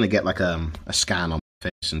 So I'm just going to get, like, a scan on my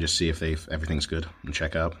face and just see if everything's good and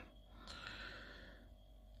check out.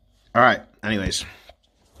 Alright, anyways.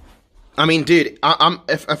 I mean, dude,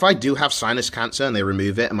 if I do have sinus cancer and they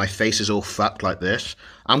remove it and my face is all fucked like this,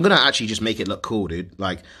 I'm going to actually just make it look cool, dude.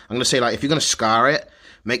 Like, I'm going to say, like, if you're going to scar it,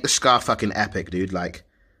 make the scar fucking epic, dude. Like,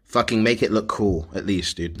 fucking make it look cool, at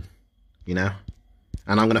least, dude. You know?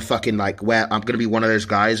 And I'm going to fucking, like, I'm going to be one of those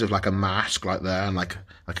guys with, like, a mask, like, there, and, like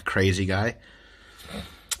a crazy guy.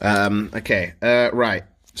 Okay, right.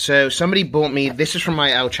 So, somebody bought me, this is from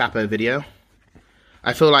my El Chapo video.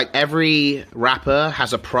 I feel like every rapper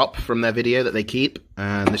has a prop from their video that they keep,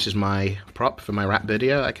 and this is my prop for my rap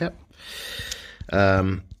video I kept.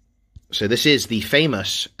 So this is the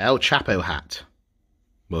famous El Chapo hat,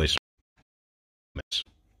 boys.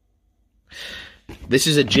 This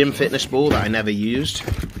is a gym fitness ball that I never used.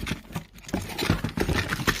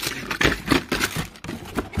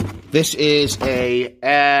 This is a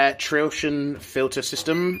air trillion filter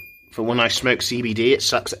system for when I smoke CBD. It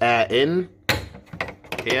sucks air in.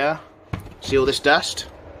 Here, see all this dust?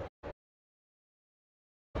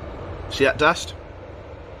 See that dust?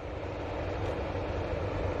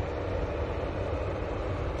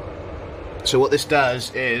 So what this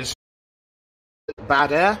does is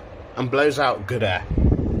bad air and blows out good air.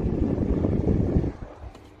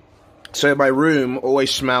 So my room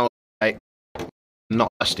always smells like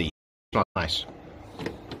not dusty. It smells nice.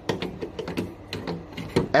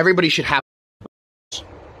 Everybody should have.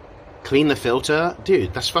 Clean the filter?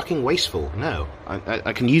 Dude, that's fucking wasteful. No.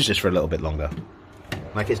 I can use this for a little bit longer.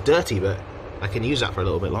 Like, it's dirty, but I can use that for a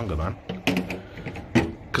little bit longer, man.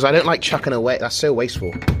 Because I don't like chucking away. That's so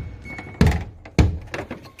wasteful.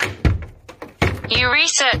 You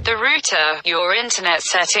reset the router. Your internet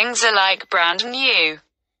settings are like brand new.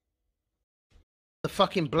 The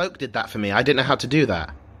fucking bloke did that for me. I didn't know how to do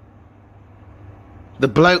that. The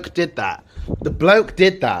bloke did that. The bloke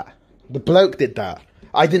did that. The bloke did that.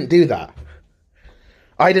 I didn't do that.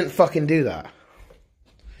 I didn't fucking do that.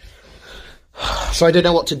 So I don't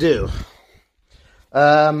know what to do.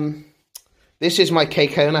 This is my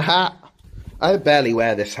K-Kona hat. I barely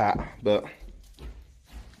wear this hat, but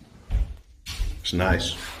it's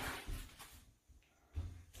nice.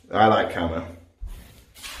 I like camo.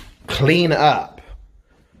 Clean up.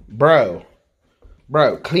 Bro,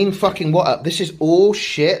 clean fucking what up? This is all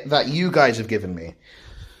shit that you guys have given me.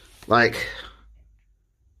 Like,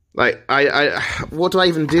 what do I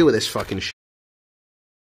even do with this fucking shit?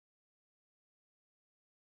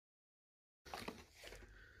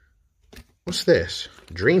 What's this?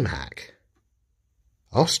 DreamHack.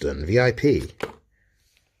 Austin, VIP.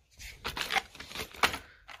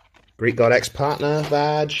 Greekgodx partner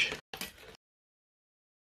badge.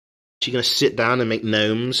 She gonna sit down and make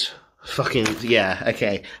gnomes? Fucking, yeah,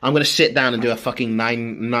 okay. I'm gonna sit down and do a fucking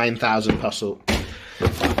 9,000 puzzle.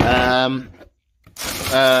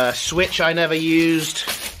 Switch I never used.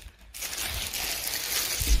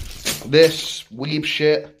 This weeb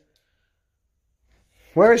shit.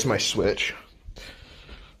 Where is my Switch?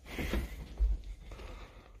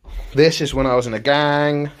 This is when I was in a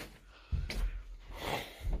gang.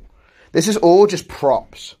 This is all just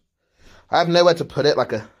props. I have nowhere to put it,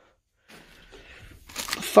 like a... What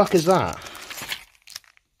the fuck is that?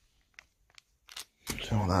 I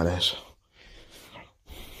don't know what that is.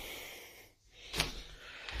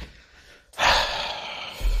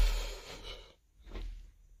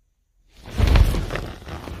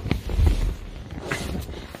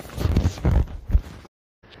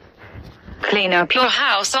 Clean up your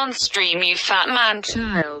house on stream, you fat man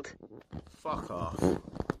child. Fuck off.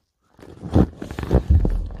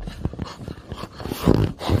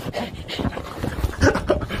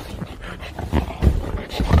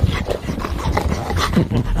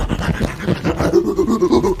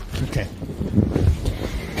 Okay.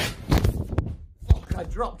 Fuck, I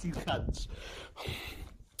dropped you cunts.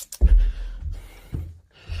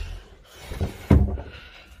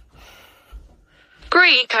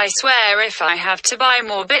 Greek, I swear if I have to buy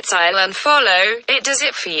more bits I'll unfollow, it does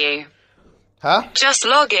it for you. Huh? Just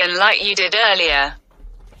log in like you did earlier.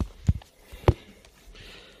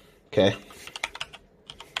 Okay.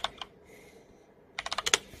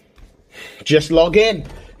 Just log in.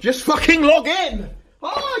 Just fucking log in.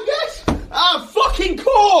 Oh, yes. Ah, fucking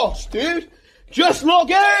course, dude. Just log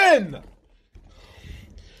in.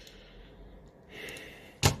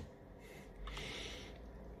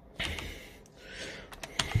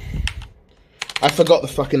 I forgot the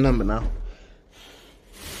fucking number now.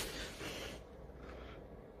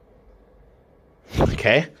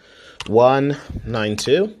 Okay.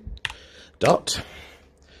 192 dot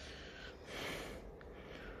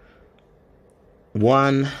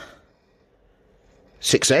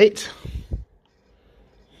 168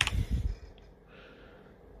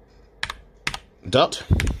 dot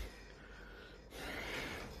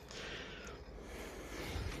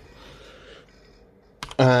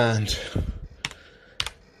and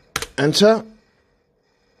enter.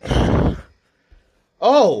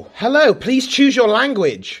 Oh, hello, please choose your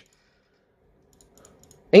language.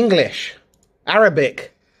 English,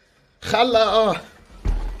 Arabic. Hello.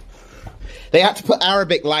 They had to put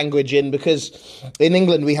Arabic language in because in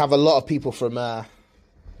England we have a lot of people from,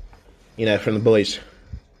 you know, from the boys.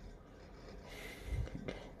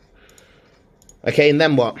 Okay, and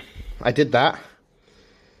then what? I did that.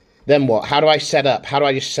 Then what? How do I set up? How do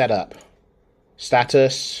I just set up?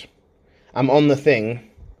 Status. I'm on the thing.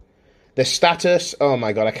 The status. Oh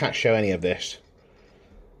my god, I can't show any of this.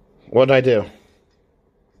 What did I do?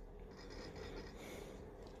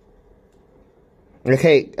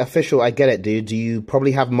 Okay, official, I get it, dude. Do you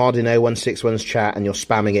probably have mod in 0161's chat and you're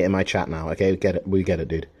spamming it in my chat now? Okay, we get it,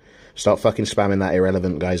 dude. Stop fucking spamming that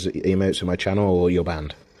irrelevant guy's emotes in my channel or you're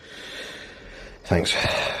banned. Thanks.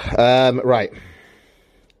 Right.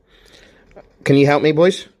 Can you help me,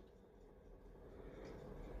 boys?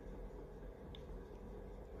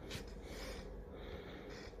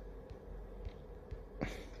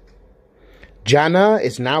 Jana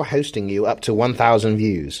is now hosting you up to 1,000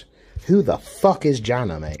 views. Who the fuck is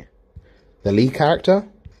Jana, mate? The lead character?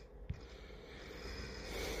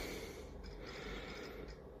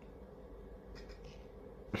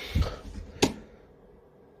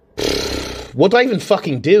 What do I even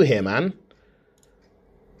fucking do here, man?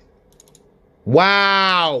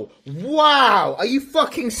 Wow! Wow! Are you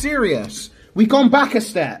fucking serious? We've gone back a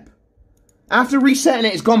step. After resetting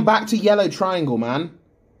it, it's gone back to yellow triangle, man.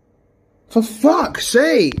 For fuck's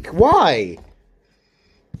sake! Why?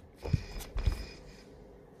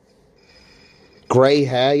 Grey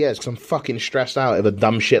hair? Yeah, it's because I'm fucking stressed out over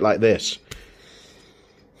dumb shit like this.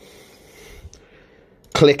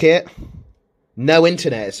 Click it. No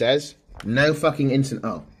internet, it says. No fucking internet.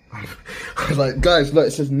 Oh. I was like, guys, look,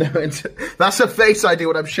 it says no internet. That's a face ID,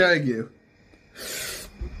 what I'm showing you.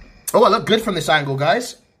 Oh, I look good from this angle,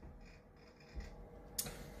 guys.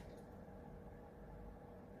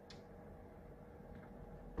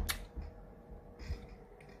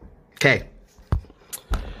 Okay.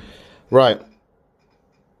 Right.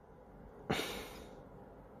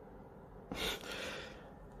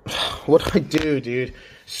 What do I do, dude?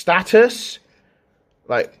 Status?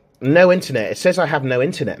 Like, no internet. It says I have no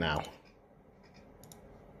internet now.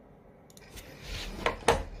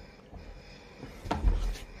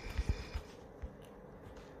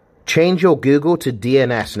 Change your Google to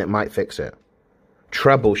DNS and it might fix it.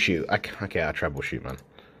 Troubleshoot. Okay, I'll troubleshoot, man.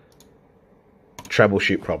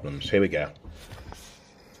 Troubleshoot problems. Here we go.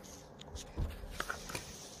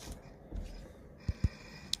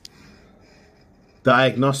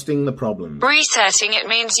 Diagnosing the problems. Resetting it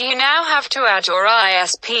means you now have to add your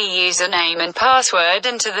ISP username and password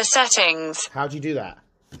into the settings. How do you do that?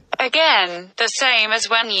 Again, the same as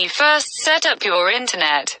when you first set up your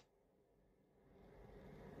internet.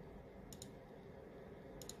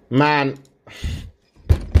 Man.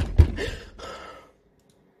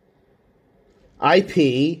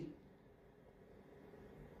 IP.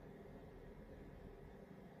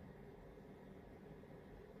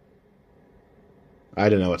 I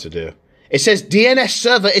don't know what to do. It says DNS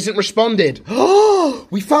server isn't responded. Oh,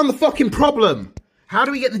 we found the fucking problem. How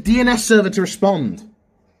do we get the DNS server to respond?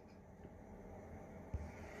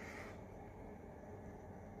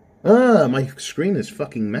 Ah, my screen is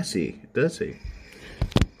fucking messy, dirty.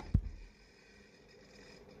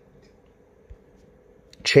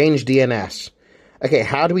 Change DNS. Okay,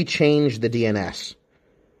 how do we change the DNS?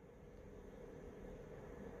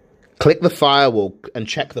 Click the firewall and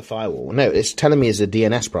check the firewall. No, it's telling me it's a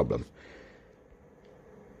DNS problem.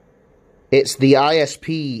 It's the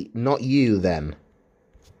ISP, not you, then.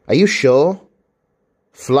 Are you sure?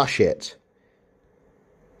 Flush it.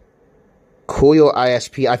 Call your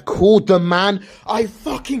ISP. I've called them, man.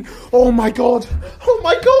 Oh my god. Oh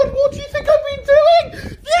my god, what do you think I've been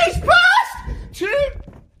doing? These past 2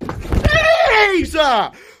 days!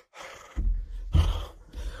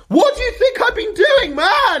 What do you think I've been doing,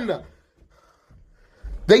 man?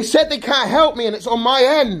 They said they can't help me and it's on my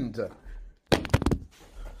end.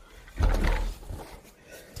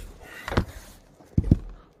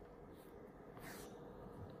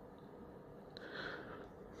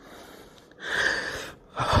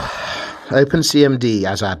 Open CMD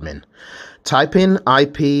as admin. Type in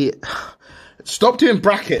IP. Stop doing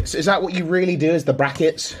brackets. Is that what you really do, is the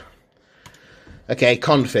brackets? Okay,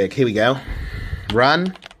 config. Here we go.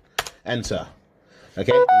 Run. Enter.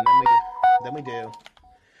 Okay, and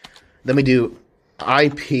then we do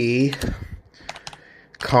IP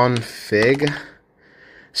config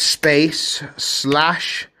space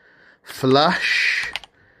slash flush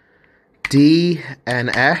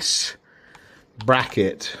DNS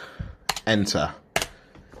bracket enter.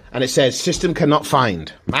 And it says system cannot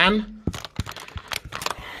find. Man.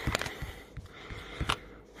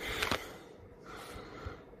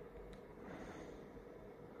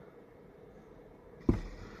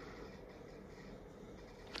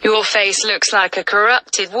 Your face looks like a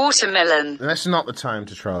corrupted watermelon. That's not the time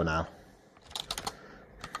to troll now.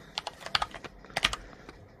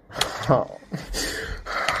 Oh.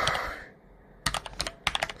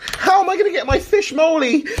 How am I going to get my fish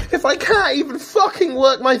moly if I can't even fucking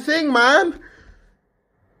work my thing, man?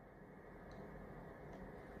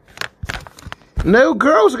 No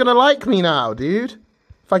girls are going to like me now, dude.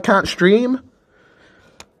 If I can't stream.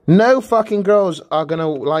 No fucking girls are going to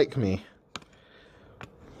like me.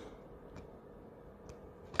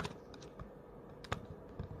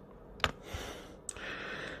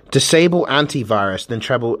 Disable antivirus, then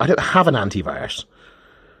treble. I don't have an antivirus.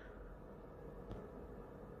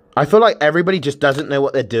 I feel like everybody just doesn't know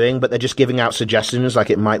what they're doing, but they're just giving out suggestions like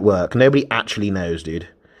it might work. Nobody actually knows, dude.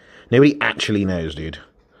 Nobody actually knows, dude.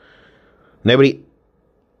 Nobody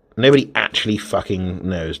actually fucking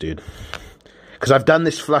knows, dude. Because I've done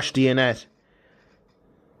this flush DNS.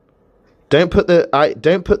 Don't put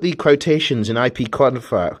the quotations in IP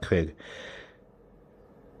config.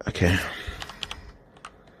 Okay.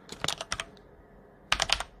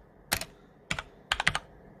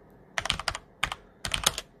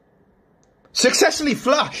 Successfully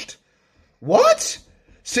flushed. What?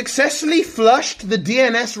 Successfully flushed the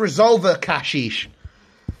DNS resolver, Kashish.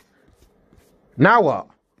 Now what?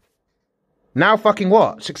 Now fucking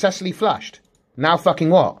what? Successfully flushed. Now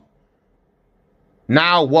fucking what?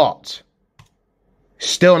 Now what?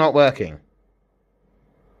 Still not working.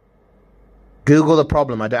 Google the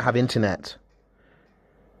problem. I don't have internet.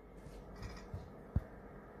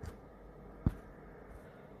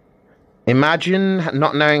 Imagine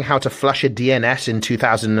not knowing how to flush a DNS in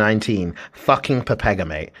 2019. Fucking Pepega,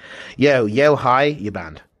 mate. Yo, hi, you're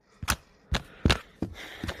banned.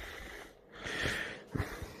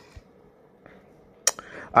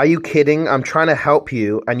 Are you kidding? I'm trying to help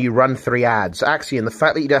you and you run 3 ads. Axion, the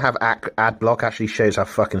fact that you don't have ad block actually shows how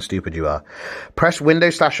fucking stupid you are. Press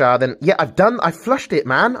Windows/R, then... Yeah, I flushed it,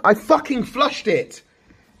 man. I fucking flushed it.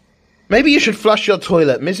 Maybe you should flush your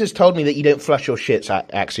toilet. Mrs. told me that you don't flush your shits,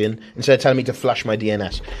 Axion, instead of telling me to flush my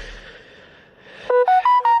DNS.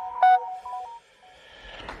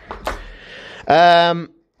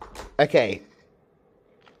 Okay.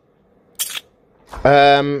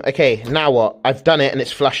 Okay, now what? I've done it and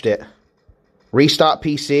it's flushed it. Restart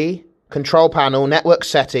PC, control panel, network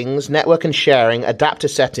settings, network and sharing, adapter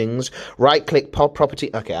settings, right-click pod property.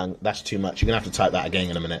 Okay, that's too much. You're going to have to type that again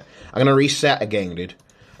in a minute. I'm going to reset again, dude.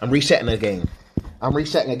 I'm resetting again. I'm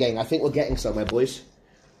resetting again. I think we're getting somewhere, boys.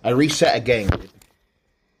 I reset again, dude.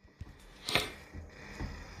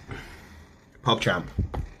 PogChamp.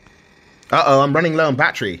 Uh-oh, I'm running low on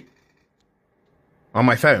battery. On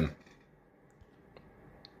my phone.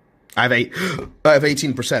 I have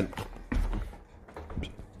 18%.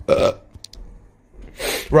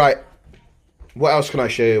 Right. What else can I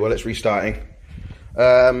show you while it's restarting?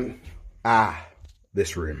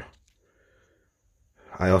 This room.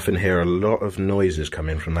 I often hear a lot of noises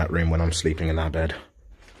coming from that room when I'm sleeping in that bed.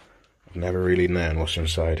 I've never really known what's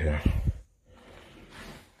inside here.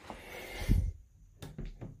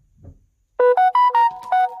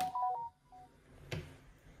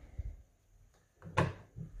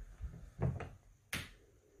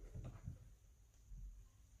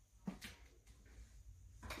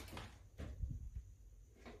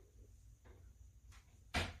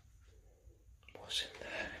 What's in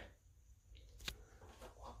there?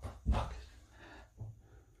 What the fuck is in there?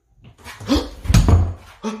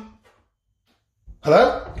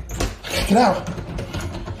 Hello? Get out!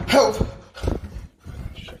 Help!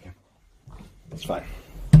 Just checking. It's fine.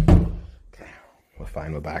 Okay, we're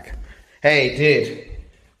fine, we're back. Hey, dude,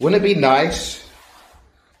 wouldn't it be nice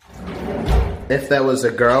if there was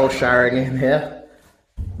a girl showering in here?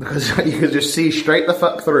 Because you could just see straight the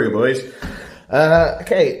fuck through, boys.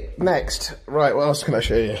 Okay, next. Right, what else can I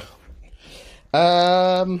show you?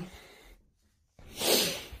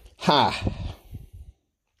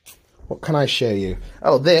 What can I show you?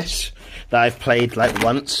 Oh, this that I've played like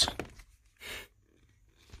once.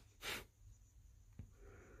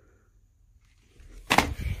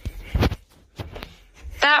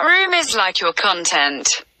 That room is like your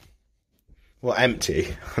content. Well,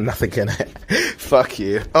 empty. Nothing in it. Fuck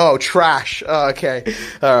you. Oh, trash. Oh, okay.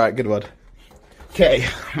 Alright, good one. Okay,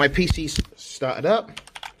 my PC's started up.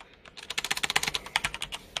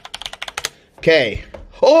 Okay.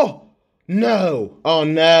 Oh! No! Oh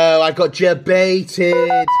no, I got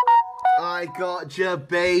jebaited! I got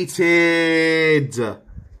jebaited!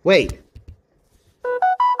 Wait.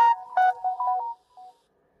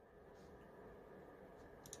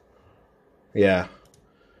 Yeah.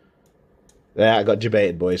 Yeah, I got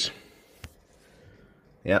jebaited, boys.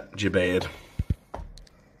 Yep, jebaited.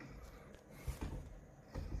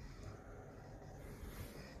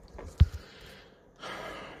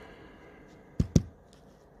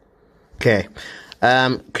 Okay,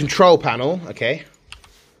 control panel, okay,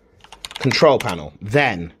 control panel,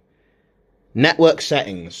 then network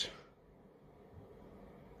settings,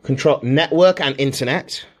 control, network and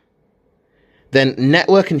internet, then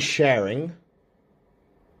network and sharing,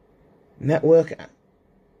 network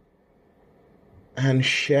and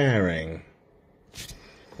sharing.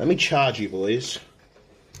 Let me charge you, boys.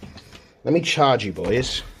 Let me charge you,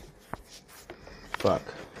 boys. Fuck.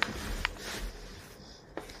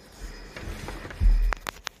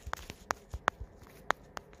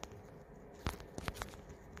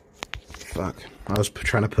 Fuck. I was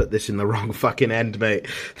trying to put this in the wrong fucking end, mate.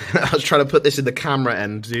 I was trying to put this in the camera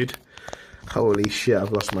end, dude. Holy shit,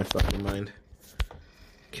 I've lost my fucking mind.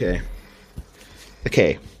 Okay.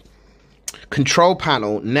 Okay. Control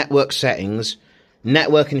panel, network settings,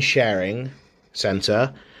 network and sharing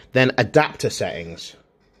center, then adapter settings.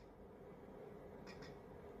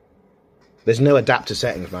 There's no adapter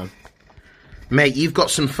settings, man. Mate, you've got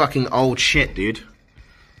some fucking old shit, dude.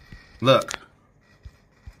 Look.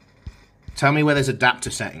 Tell me where there's adapter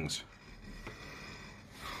settings.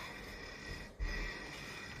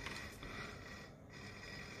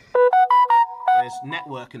 There's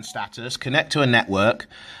network and status, connect to a network,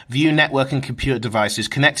 view network and computer devices,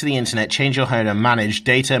 connect to the internet, change your home and manage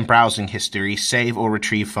data and browsing history, save or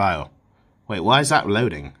retrieve file. Wait, why is that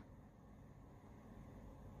loading?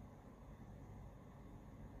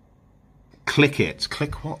 Click it.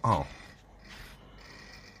 Click what? Oh,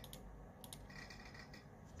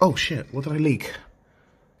 Oh shit, what did I leak?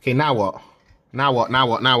 Okay, now what? Now what? Now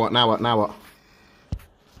what? Now what? Now what? Now what?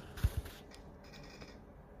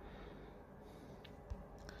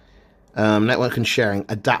 Network and sharing.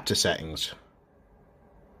 Adapter settings.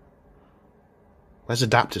 Where's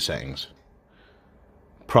adapter settings?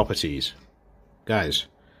 Properties. Guys.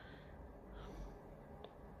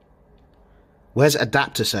 Where's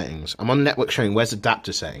adapter settings? I'm on network sharing. Where's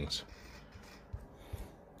adapter settings?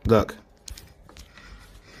 Look.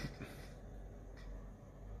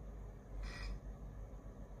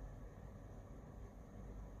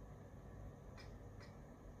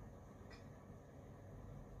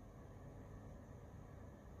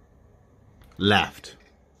 Left.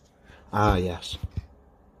 Ah, yes.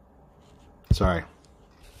 Sorry.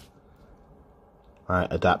 Alright,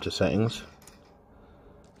 adapter settings.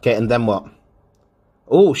 Okay, and then what?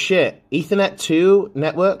 Oh, shit. Ethernet 2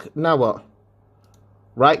 network. Now what?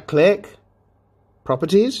 Right click.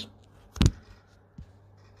 Properties.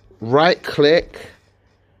 Right click.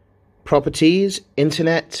 Properties.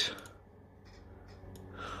 Internet.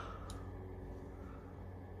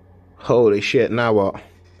 Holy shit, now what?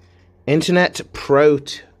 Internet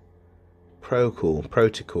protocol.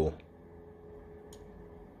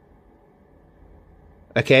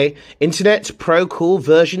 Okay, Internet Protocol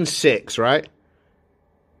version 6, right?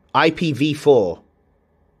 IPv4.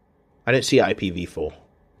 I don't see IPv4.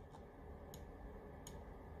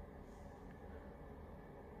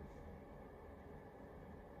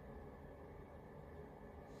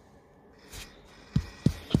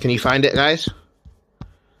 Can you find it, guys?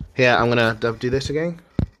 Here, I'm gonna do this again.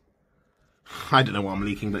 I don't know what I'm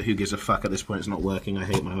leaking, but who gives a fuck at this point? It's not working. I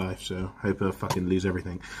hate my life, so I hope I fucking lose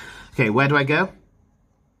everything. Okay, where do I go?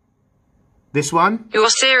 This one? You're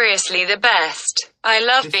seriously the best. I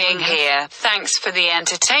love This being one, yes. here. Thanks for the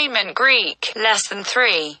entertainment, Greek. Less than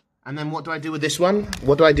 3. And then what do I do with this one?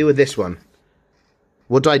 What do I do with this one?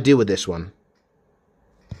 What do I do with this one?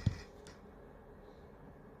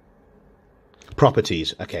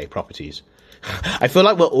 Properties. Okay, properties. I feel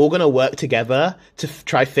like we're all going to work together to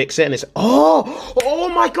try fix it, and it's...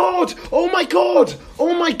 Oh my god! Oh my god!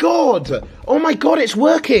 Oh my god! Oh my god, it's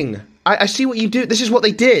working! I see what you do. This is what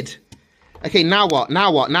they did. Okay, now what?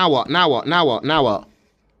 Now what? Now what? Now what? Now what? Now what?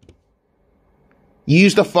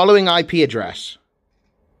 Use the following IP address.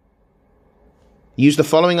 Use the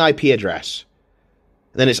following IP address.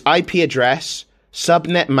 Then it's IP address,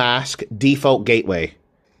 subnet mask, default gateway.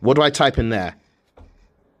 What do I type in there?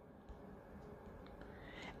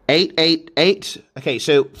 888. Okay,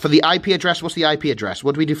 so for the IP address, what's the IP address?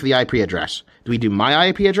 What do we do for the IP address? Do we do my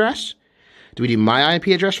IP address? Do we do my IP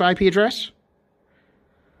address for IP address?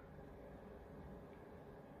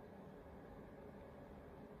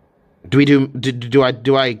 Do we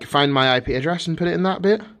do I find my IP address and put it in that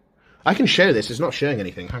bit? I can show this. It's not showing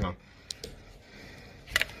anything. Hang on.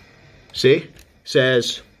 See?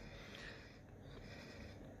 Says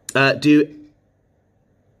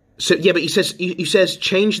so yeah, but he says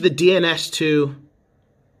change the DNS to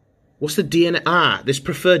what's the DNS? Ah, this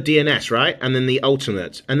preferred DNS, right? And then the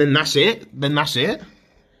alternate. And then that's it? Then that's it?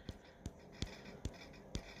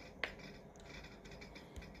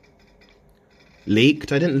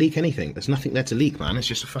 Leaked? I didn't leak anything. There's nothing there to leak, man. It's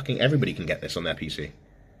just a fucking... Everybody can get this on their PC.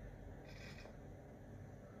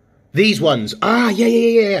 These ones. Ah,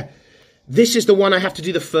 yeah. This is the one I have to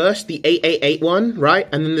do the first, the 888 one, right?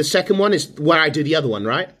 And then the second one is where I do the other one,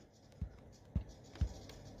 right?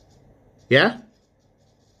 Yeah?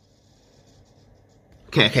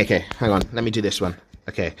 Okay. Hang on. Let me do this one.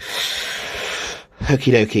 Okay.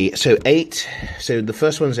 Okie dokie. So 8. So the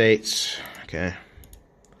first one's 8. Okay.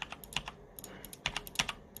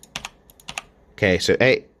 Okay, so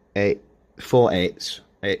 8, 4 8s,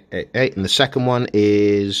 8, 8, 8, and the second one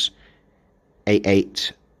is 8,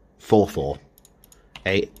 8, 4, 4,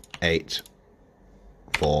 8, 8,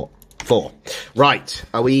 4, 4. Right,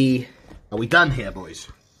 are we done here,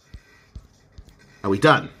 boys? Are we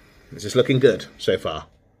done? Is this looking good so far?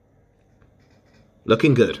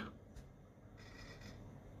 Looking good.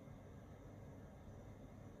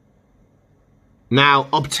 Now,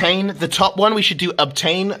 obtain the top one. We should do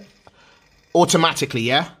obtain automatically,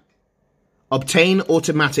 yeah? Obtain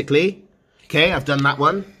automatically. Okay, I've done that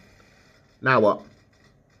one. Now what?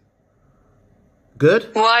 Good?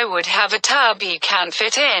 Why would have a tab you can't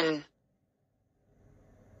fit in?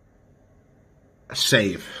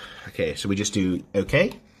 Save. Okay, so we just do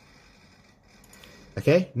okay.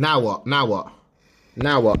 Okay, now what? Now what?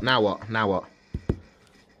 Now what? Now what? Now what?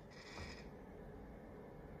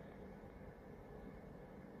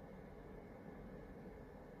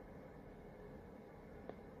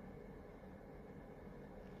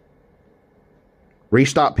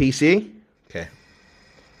 Restart PC. Okay.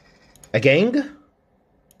 Again?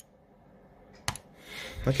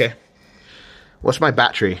 Okay. What's my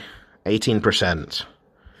battery? 18%.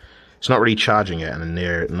 It's not really charging it, and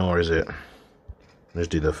nor is it. Let's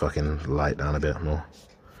do the fucking light down a bit more.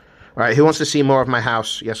 Alright, who wants to see more of my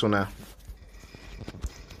house? Yes or no?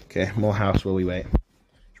 Okay, more house while we wait.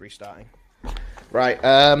 It's restarting. Right,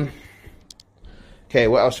 okay,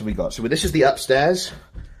 what else have we got? So this is the upstairs.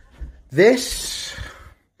 This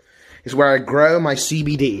is where I grow my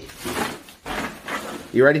CBD.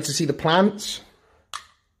 You ready to see the plants?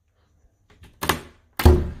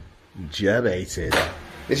 Gerbated.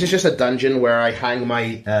 This is just a dungeon where I hang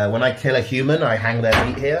my, when I kill a human, I hang their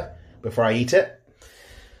meat here before I eat it.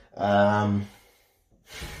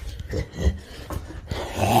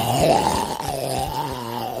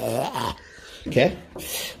 Okay.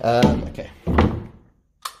 Okay.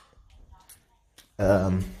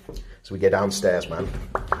 So we get downstairs, man.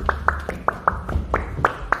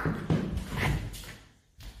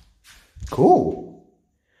 Cool.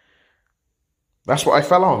 That's what I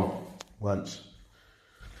fell on once.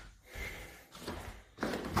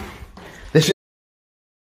 This is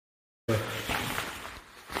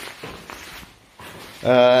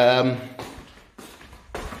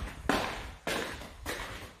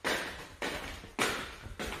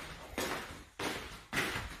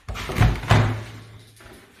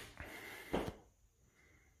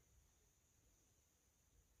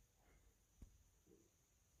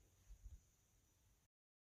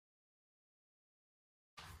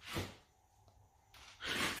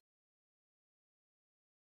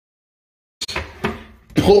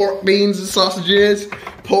pork, beans and sausages.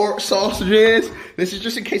 Pork sausages. This is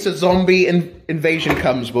just in case a zombie invasion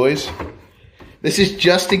comes, boys. This is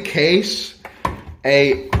just in case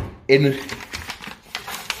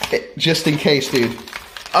just in case, dude.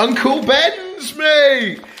 Uncle Ben's,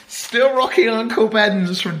 mate! Still rocking Uncle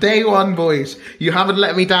Ben's from day one, boys. You haven't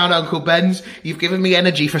let me down, Uncle Ben's. You've given me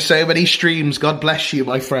energy for so many streams. God bless you,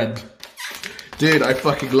 my friend. Dude, I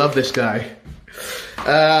fucking love this guy.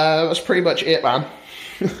 That's pretty much it, man.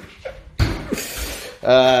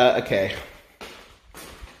 Okay.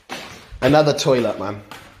 Another toilet, man.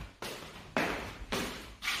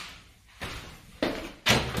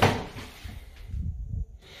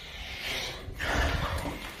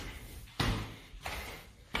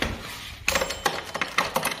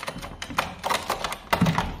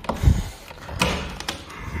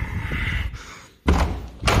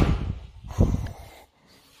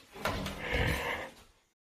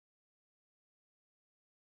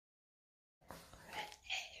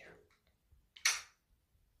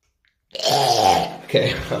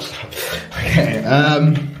 Okay. Okay.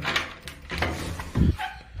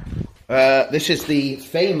 This is the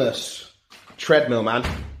famous treadmill, man.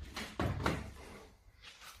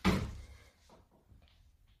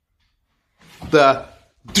 The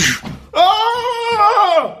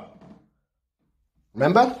oh!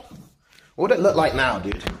 Remember? What would it look like now,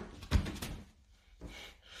 dude?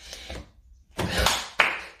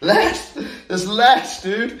 Less. There's less,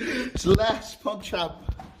 dude. It's less, PogChamp.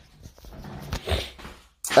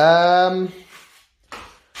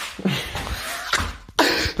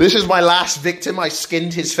 This is my last victim. I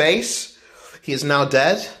skinned his face. He is now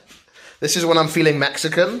dead. This is when I'm feeling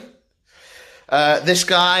Mexican. This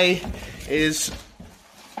guy is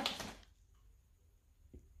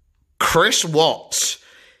Chris Watts,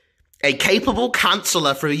 a capable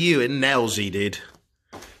counselor for you in Nailsy, dude.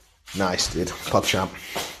 Nice, dude. PogChamp.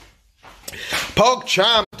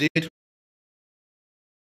 PogChamp, dude.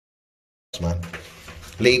 Man.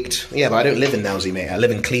 Leaked. Yeah, but I don't live in Nailsy, mate. I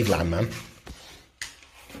live in Cleveland, man.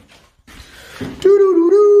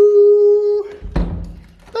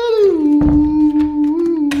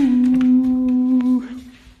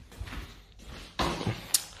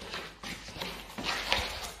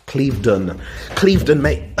 Cleveland,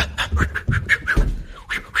 mate.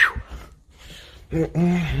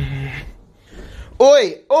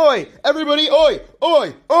 Oi, oi, everybody, oi,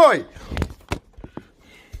 oi, oi.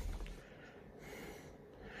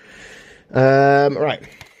 Right.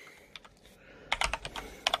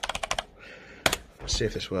 Let's see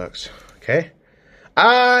if this works. Okay.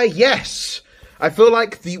 Yes. I feel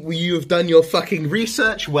like you have done your fucking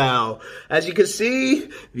research well. As you can see,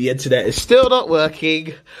 the internet is still not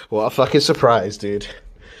working. What a fucking surprise, dude.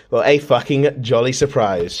 Well, a fucking jolly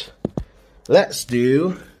surprise. Let's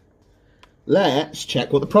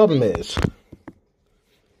check what the problem is.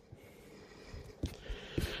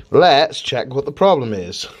 Let's check what the problem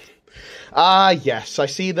is. Yes, I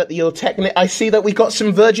see that I see that we got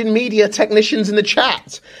some Virgin Media technicians in the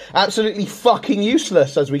chat. Absolutely fucking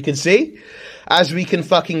useless, as we can see. as we can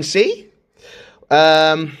fucking see.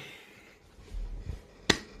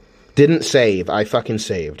 Didn't save. I fucking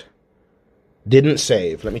saved. Didn't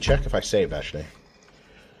save. Let me check if I saved, actually.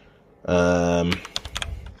 Let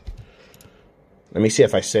me see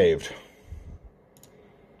if I saved.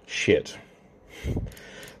 Shit. I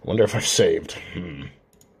wonder if I've saved.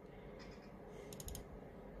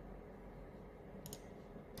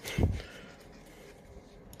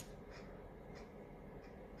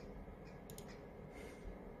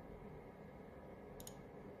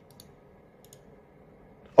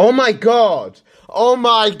 Oh my god! Oh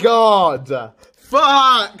my god!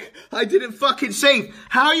 Fuck! I didn't fucking save.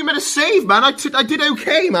 How are you meant to save, man? I did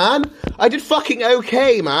okay, man. I did fucking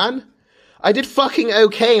okay, man. I did fucking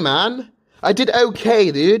okay, man. I did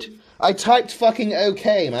okay, dude. I typed fucking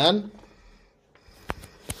okay, man.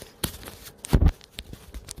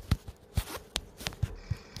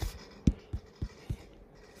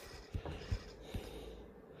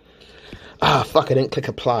 Ah, fuck, I didn't click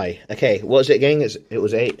apply. Okay, what was it again? It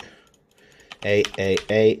was 8. 8, 8,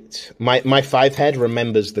 8. My 5 head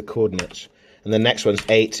remembers the coordinates. And the next one's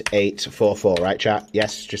 8, 8, 4, 4, right, chat?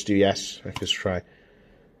 Yes, just do yes. Let's just try.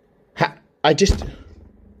 I just...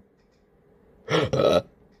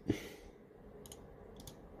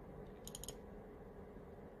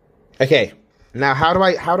 Okay, now how do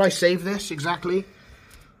I save this exactly?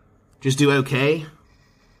 Just do okay,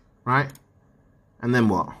 right? And then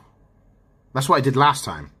what? That's what I did last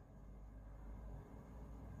time.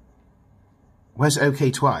 Where's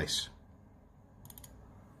okay twice?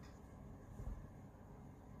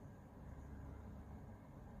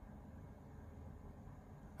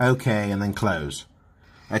 Okay, and then close.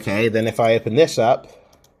 Okay, then if I open this up,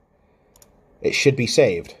 it should be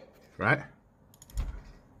saved, right?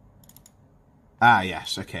 Ah,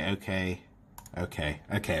 yes, okay, okay, okay,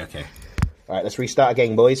 okay, okay. All right, let's restart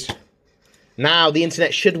again, boys. Now, the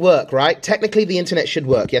internet should work, right? Technically, the internet should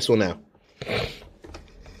work, yes or no?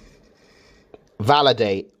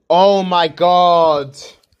 Validate. Oh, my God.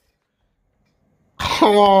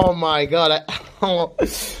 Oh, my God. Oh,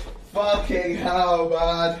 fucking hell,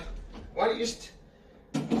 man. Why don't you just...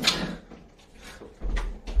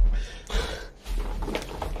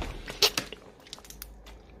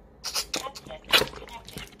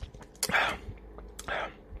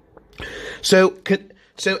 So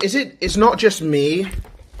it's not just me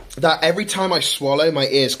that every time I swallow, my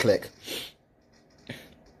ears click.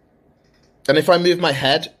 And if I move my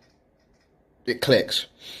head, it clicks.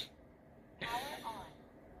 Power on.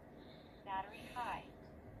 Battery high.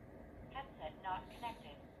 Headset not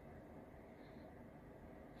connected.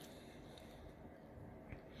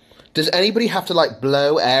 Does anybody have to like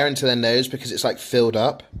blow air into their nose because it's like filled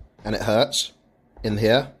up and it hurts in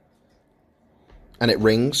here? And it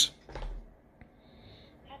rings?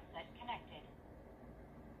 Headset connected.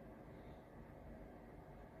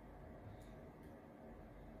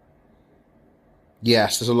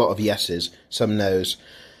 Yes, there's a lot of yeses, some no's.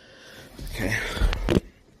 Okay.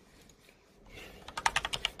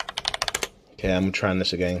 Okay, I'm trying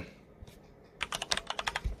this again.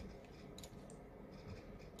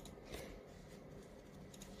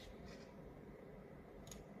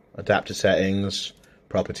 Adapter settings,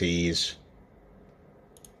 properties.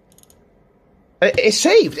 It's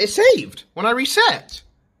saved. It's saved when I reset.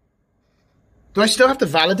 Do I still have to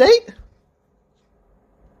validate?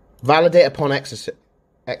 Validate upon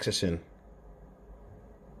accessing.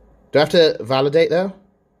 Do I have to validate though?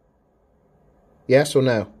 Yes or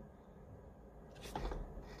no?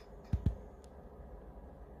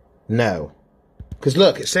 No. Because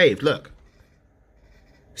look, it's saved. Look.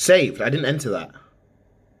 Saved. I didn't enter that.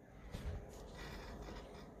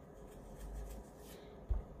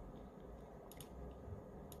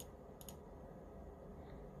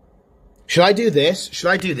 Should I do this? Should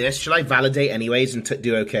I do this? Should I validate anyways and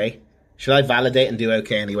do okay? Should I validate and do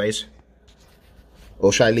okay anyways?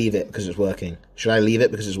 Or should I leave it because it's working? Should I leave it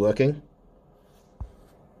because it's working?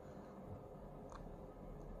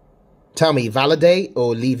 Tell me, validate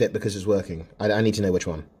or leave it because it's working? I need to know which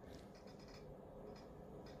one.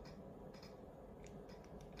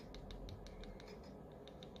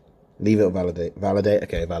 Leave it or validate? Validate?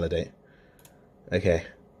 Okay, validate. Okay.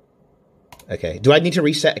 Okay, do I need to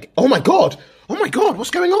reset? Oh my god! Oh my god, what's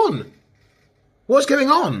going on? What's going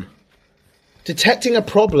on? Detecting a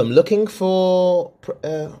problem, looking for...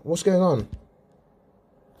 what's going on?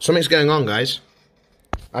 Something's going on, guys.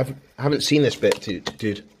 I haven't seen this bit,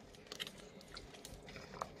 dude.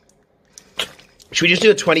 Should we just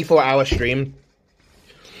do a 24-hour stream?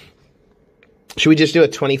 Should we just do a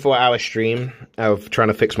 24-hour stream of trying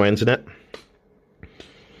to fix my internet?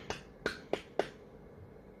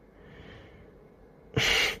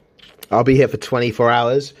 I'll be here for 24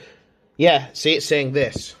 hours. Yeah, see, it's saying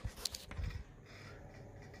this.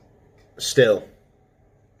 Still.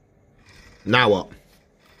 Now what?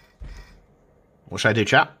 What should I do,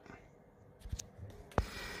 chat?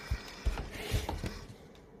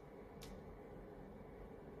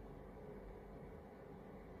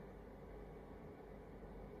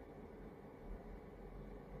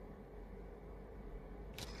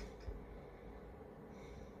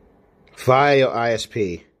 Via your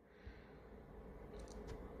ISP.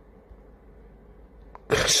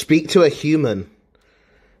 Speak to a human.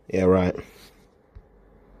 Yeah, right.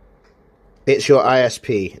 It's your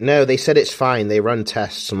ISP. No, they said it's fine. They run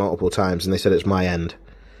tests multiple times, and they said it's my end.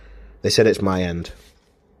 They said it's my end.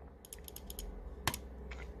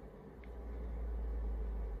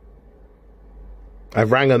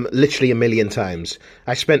 I've rang them literally a million times.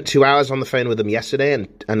 I spent 2 hours on the phone with them yesterday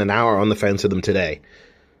and an hour on the phone to them today.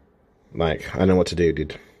 Like, I know what to do,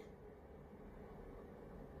 dude.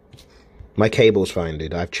 My cable's fine,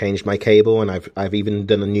 dude. I've changed my cable, and I've even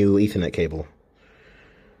done a new Ethernet cable.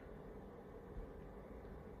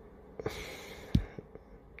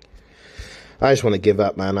 I just want to give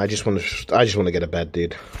up, man. I just want to get to bed,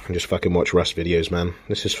 dude, and just fucking watch Rust videos, man.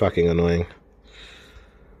 This is fucking annoying.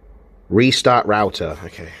 Restart router.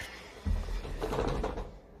 Okay.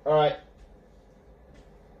 Alright.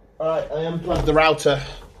 Alright, I unplugged the router.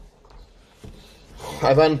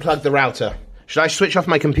 I've unplugged the router. Should I switch off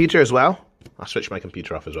my computer as well? I'll switch my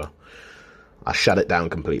computer off as well. I'll shut it down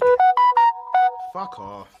completely. Fuck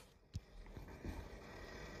off.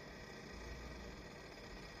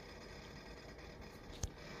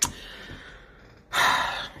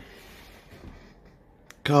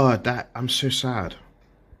 God, I'm so sad.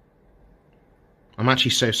 I'm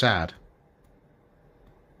actually so sad.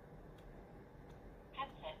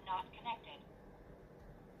 Headset not connected.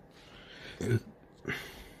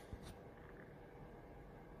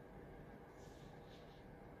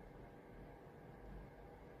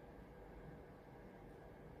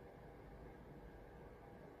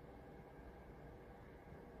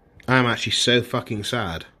 I'm actually so fucking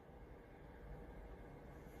sad.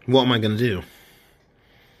 What am I going to do?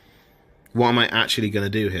 What am I actually going to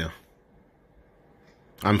do here?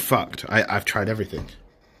 I'm fucked. I've tried everything.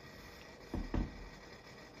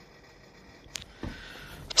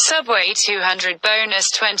 Subway 200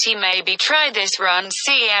 bonus 20 maybe try this, run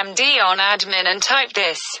CMD on admin and type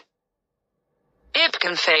this.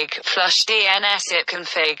 ipconfig, flush DNS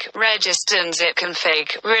ipconfig, registers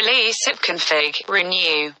ipconfig, release ipconfig,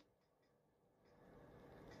 renew.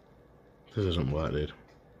 This doesn't work, dude.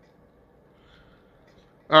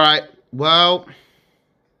 Alright, well...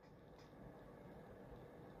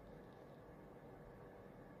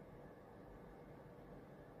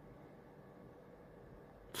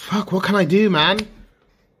 Fuck, what can I do, man?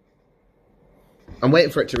 I'm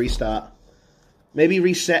waiting for it to restart. Maybe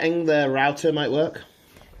resetting the router might work.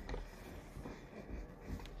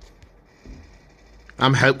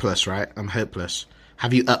 I'm hopeless, right? I'm hopeless.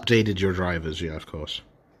 Have you updated your drivers? Yeah, of course.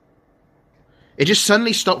 It just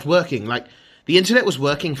suddenly stopped working. Like, the internet was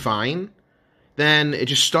working fine. Then it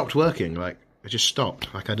just stopped working. Like, it just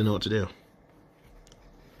stopped. Like, I didn't know what to do.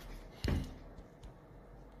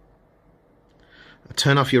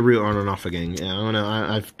 Turn off your router on and off again. Yeah, I know.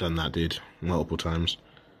 I've done that, dude, multiple times.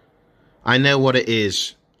 I know what it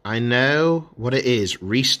is. I know what it is.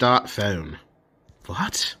 Restart phone.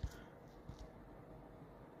 What?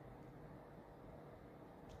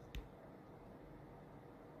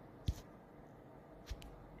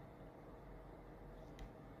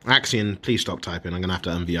 Axion, please stop typing. I'm gonna have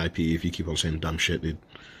to unVIP if you keep on saying dumb shit, dude.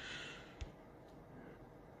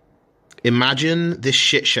 Imagine this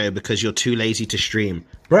shit show because you're too lazy to stream.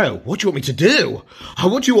 Bro, what do you want me to do?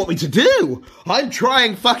 What do you want me to do? I'm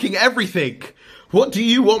trying fucking everything. What do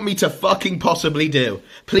you want me to fucking possibly do?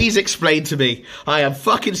 Please explain to me. I am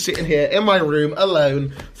fucking sitting here in my room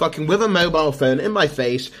alone, fucking with a mobile phone in my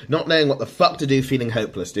face, not knowing what the fuck to do, feeling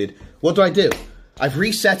hopeless, dude. What do? I've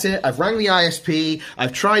reset it, I've rang the ISP,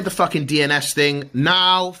 I've tried the fucking DNS thing.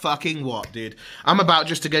 Now fucking what, dude? I'm about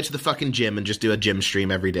just to go to the fucking gym and just do a gym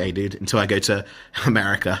stream every day, dude, until I go to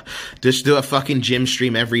America. Just do a fucking gym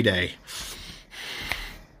stream every day.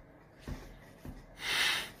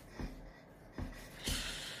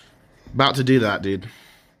 About to do that, dude.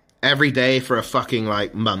 Every day for a fucking,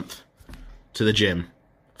 like, month to the gym.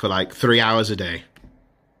 For, like, 3 hours a day.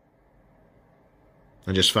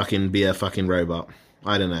 And just fucking be a fucking robot.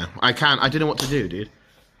 I don't know. I don't know what to do, dude.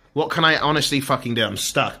 What can I honestly fucking do? I'm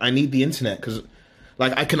stuck. I need the internet, because,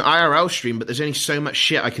 like, I can IRL stream, but there's only so much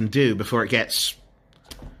shit I can do before it gets...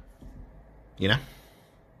 You know?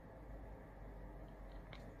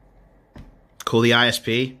 Call the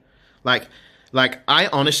ISP. Like, I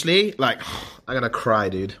honestly, like, I'm gonna cry,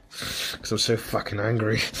 dude. Because I'm so fucking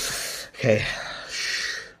angry. Okay.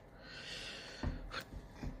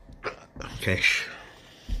 Okay.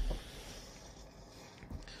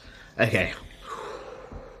 Okay.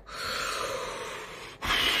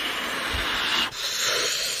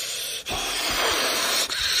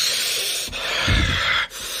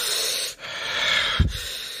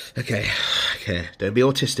 Okay. Okay. Don't be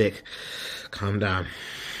autistic. Calm down.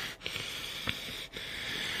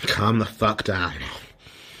 Calm the fuck down.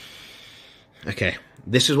 Okay.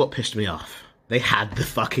 This is what pissed me off. They had the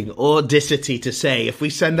fucking audacity to say, if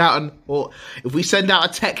we send out a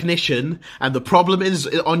technician and the problem is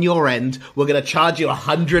on your end, we're gonna charge you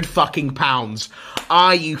 £100 fucking pounds.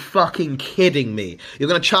 Are you fucking kidding me? You're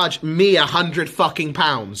gonna charge me £100 fucking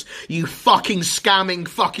pounds? You fucking scamming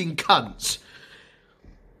fucking cunts.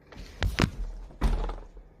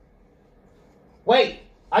 Wait,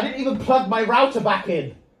 I didn't even plug my router back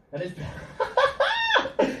in. And it's...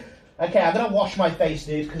 Okay, I'm gonna wash my face,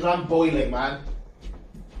 dude, because I'm boiling, man.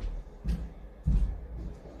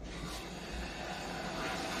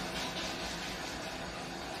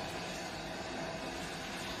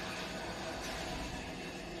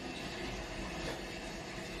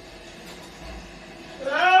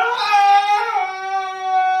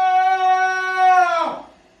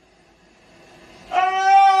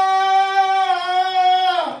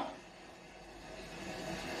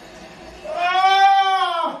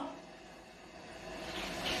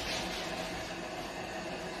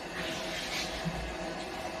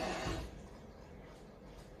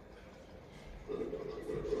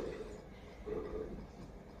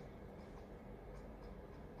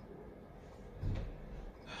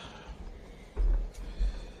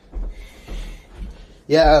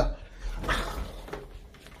 Yeah.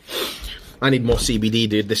 I need more CBD,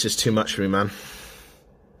 dude. This is too much for me, man.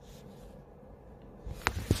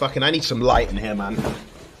 Fucking, I need some light in here, man.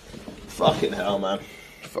 Fucking hell, man.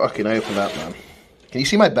 Fucking open up, man. Can you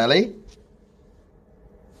see my belly?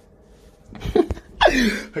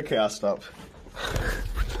 Okay, I'll stop.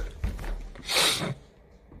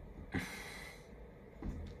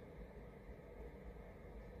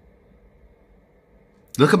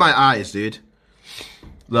 Look at my eyes, dude.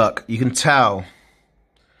 Look, you can tell.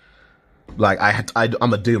 Like,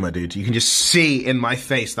 I'm a doomer, dude. You can just see in my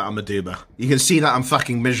face that I'm a doomer. You can see that I'm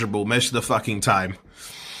fucking miserable most of the fucking time.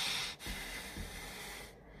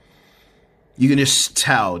 You can just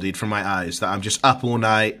tell, dude, from my eyes that I'm just up all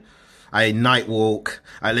night. I night walk.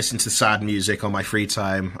 I listen to sad music on my free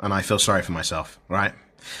time, and I feel sorry for myself. Right?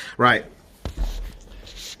 Right.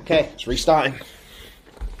 Okay, it's restarting.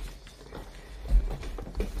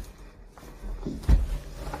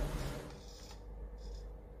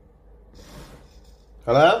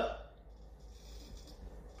 Hello?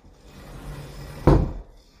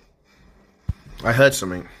 I heard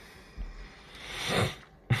something.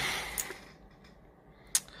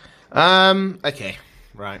 Okay,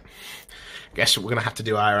 right. Guess we're gonna have to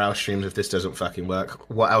do IRL streams if this doesn't fucking work.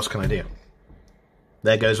 What else can I do?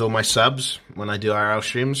 There goes all my subs when I do IRL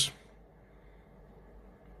streams.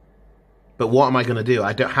 But what am I gonna do?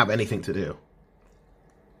 I don't have anything to do.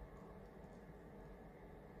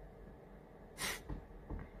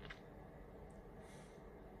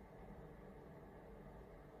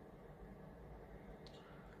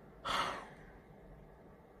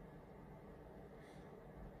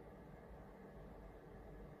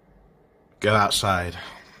 Go outside,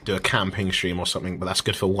 do a camping stream or something, but that's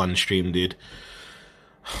good for one stream, dude.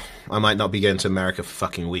 I might not be going to America for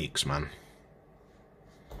fucking weeks, man.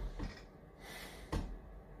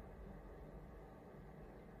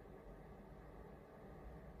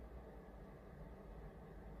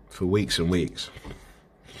 For weeks and weeks.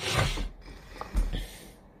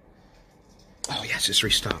 Oh yes, it's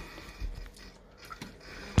restart.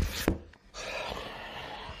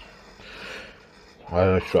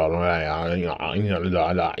 Dude,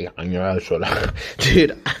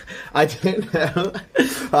 I don't know.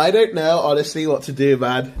 I don't know, honestly, what to do,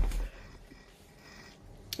 man.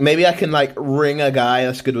 Maybe I can, like, ring a guy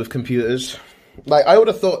that's good with computers. Like, I would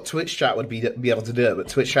have thought Twitch chat would be able to do it, but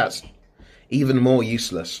Twitch chat's even more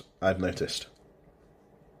useless, I've noticed.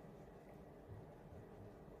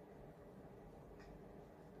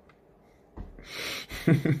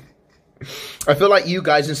 I feel like you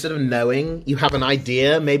guys, instead of knowing, you have an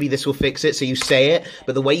idea, maybe this will fix it, so you say it,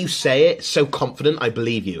 but the way you say it, so confident, I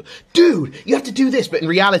believe you. Dude, you have to do this, but in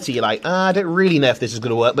reality, you're like, I don't really know if this is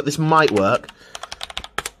going to work, but this might work.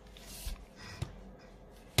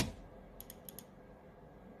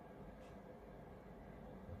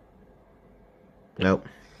 Nope.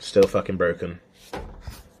 Still fucking broken.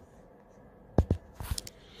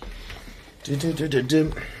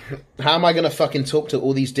 How am I gonna fucking talk to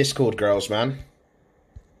all these Discord girls, man?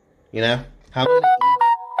 You know? How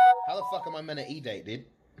the fuck am I meant to e-date, dude?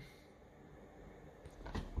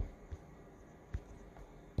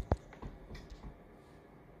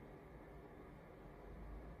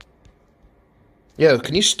 Yo,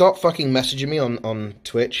 can you stop fucking messaging me on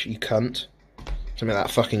Twitch, you cunt? To make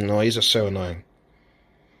that fucking noise, that's so annoying.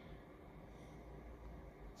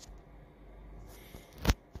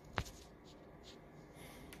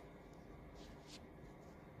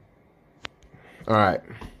 Alright.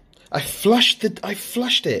 I flushed it.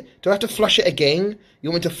 Do I have to flush it again? You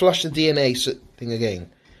want me to flush the DNA thing again?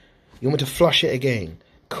 You want me to flush it again?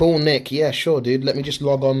 Cool, Nick. Yeah, sure, dude. Let me just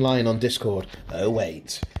log online on Discord. Oh,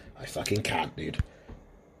 wait. I fucking can't, dude.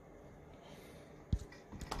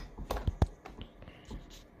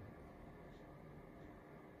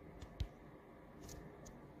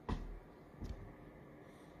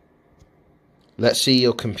 Let's see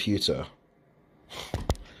your computer.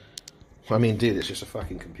 I mean, dude, it's just a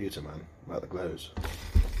fucking computer, man. About the glows.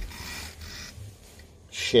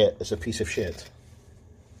 Shit, it's a piece of shit.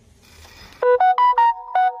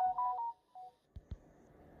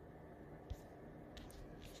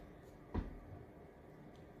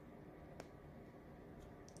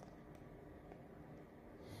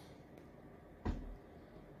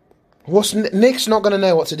 Nick's not gonna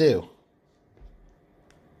know what to do.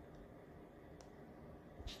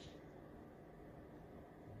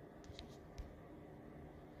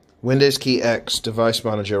 Windows key X, device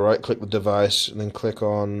manager, right click the device, and then click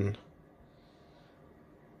on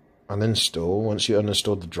uninstall. Once you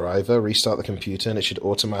uninstalled the driver, restart the computer and it should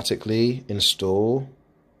automatically install.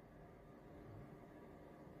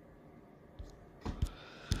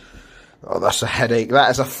 Oh, that's a headache.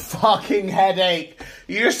 That is a fucking headache.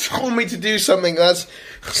 You just told me to do something that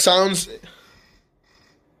sounds...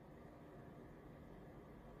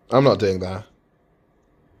 I'm not doing that.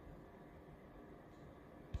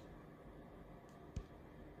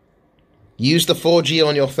 Use the 4G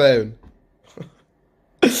on your phone.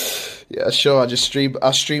 Yeah, sure.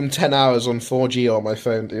 I streamed 10 hours on 4G on my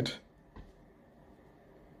phone, dude.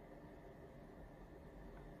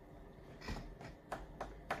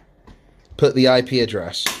 Put the IP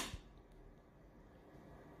address.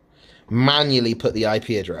 Manually put the IP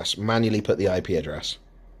address. Manually put the IP address.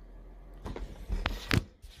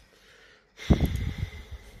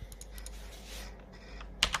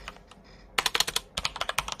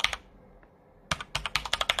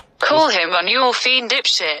 Call him on your fiend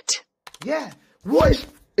dipshit. Yeah. What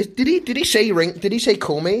is did he say ring? Did he say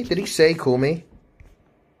call me? Did he say call me?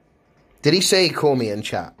 Did he say call me in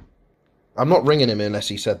chat? I'm not ringing him unless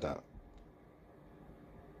he said that.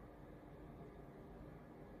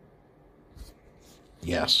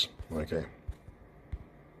 Yes. Okay.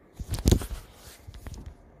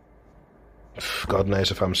 God knows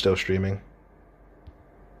if I'm still streaming.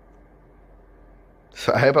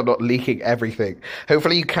 So I hope I'm not leaking everything.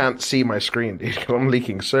 Hopefully you can't see my screen, dude. I'm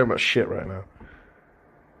leaking so much shit right now.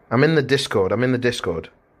 I'm in the Discord.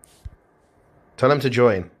 Tell him to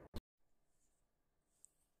join.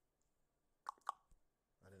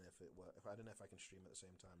 I don't know if it works. I don't know if I can stream at the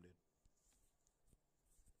same time, dude.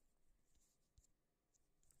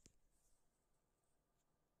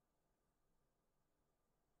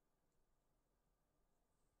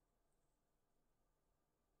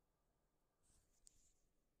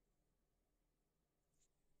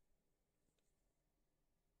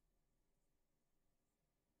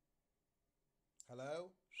 Hello?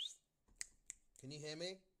 Can you hear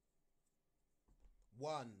me?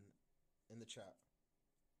 1 in the chat.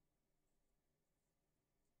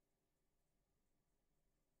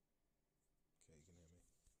 Okay, you can hear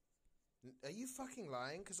me. Are you fucking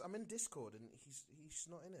lying? Because I'm in Discord and he's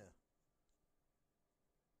not in here.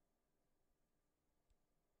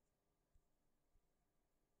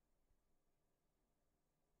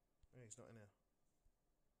 Yeah, he's not in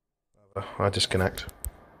here. I disconnect.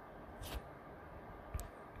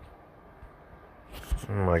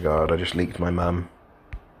 Oh my god, I just leaked my mum.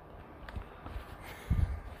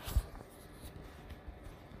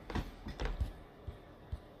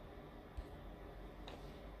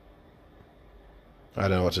 I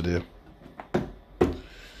don't know what to do.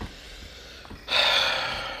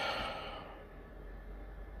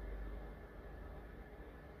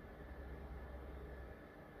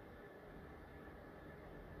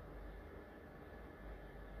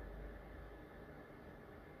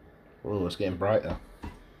 Oh, it's getting brighter.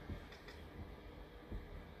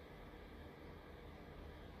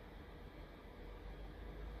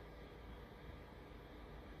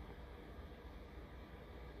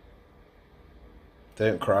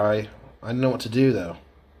 Don't cry. I don't know what to do though.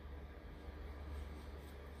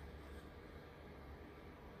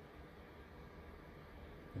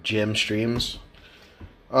 Gym streams.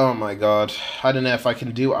 Oh my god. I don't know if I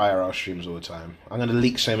can do IRL streams all the time. I'm gonna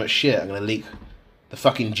leak so much shit. I'm gonna leak the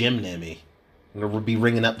fucking gym near me. I'm gonna be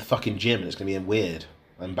ringing up the fucking gym and it's gonna be weird.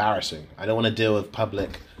 Embarrassing. I don't want to deal with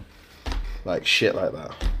public, like, shit like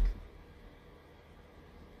that.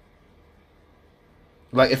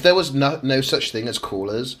 Like, if there was no such thing as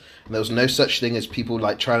callers, and there was no such thing as people,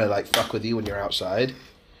 like, trying to, like, fuck with you when you're outside,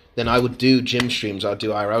 then I would do gym streams, I'd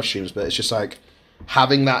do IRL streams, but it's just, like,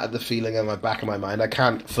 having that at the feeling in my back of my mind, I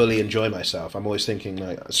can't fully enjoy myself. I'm always thinking,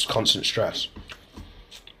 like, it's constant stress.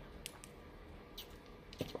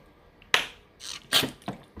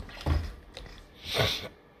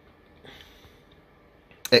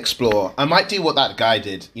 Explore. I might do what that guy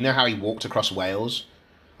did. You know how he walked across Wales?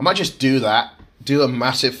 I might just do that. Do a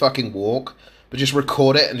massive fucking walk, but just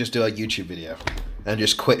record it and just do a YouTube video. And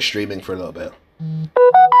just quit streaming for a little bit.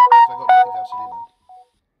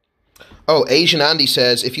 Oh, Asian Andy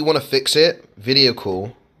says, if you want to fix it, video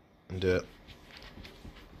call and do it.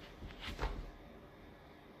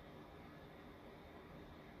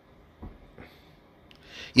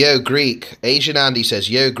 Yo, Greek. Asian Andy says,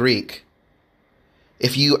 yo, Greek.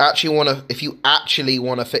 If you actually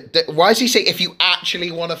want to fix... Why does he say, if you actually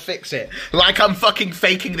want to fix it? Like I'm fucking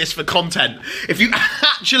faking this for content. If you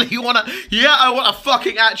actually want to... Yeah, I want to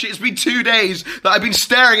fucking actually... It's been 2 days that I've been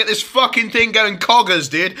staring at this fucking thing going coggers,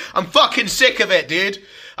 dude. I'm fucking sick of it, dude.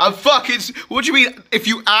 I'm fucking... What do you mean, if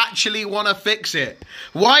you actually want to fix it?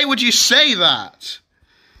 Why would you say that?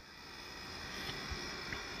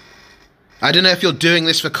 I don't know if you're doing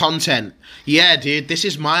this for content. Yeah, dude, this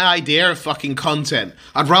is my idea of fucking content.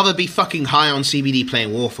 I'd rather be fucking high on CBD playing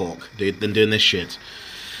Warfork, dude, than doing this shit.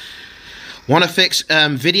 Want to fix,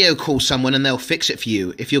 video call someone and they'll fix it for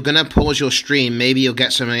you. If you're going to pause your stream, maybe you'll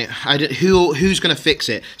get something. Who's going to fix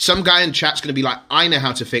it? Some guy in chat's going to be like, I know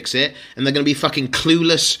how to fix it. And they're going to be fucking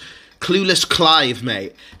clueless Clive,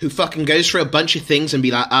 mate, who fucking goes through a bunch of things and be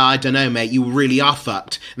like, I don't know, mate, you really are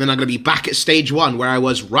fucked. And then I'm going to be back at stage 1 where I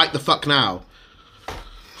was right the fuck now.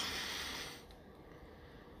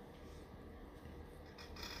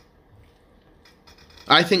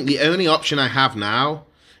 I think the only option I have now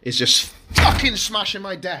is just fucking smashing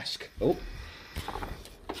my desk. Oh.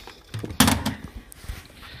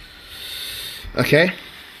 Okay.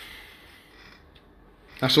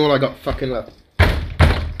 That's all I got fucking left.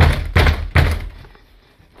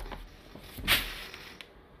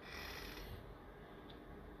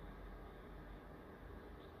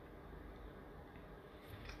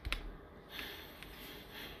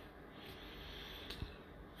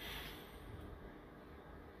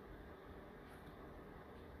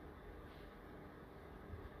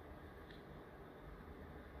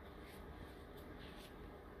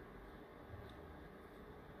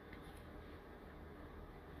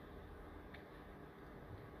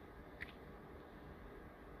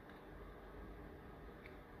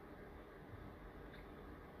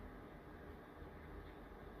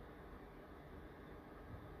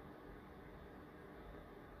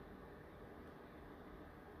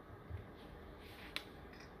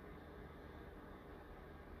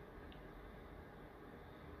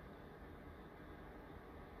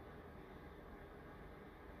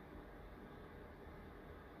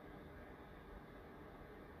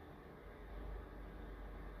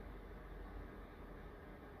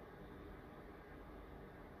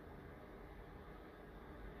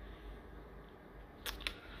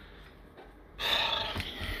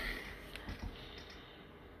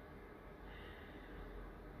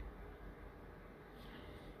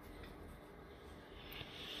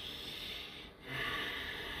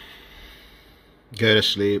 Go to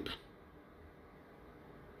sleep.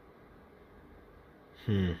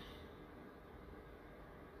 I'm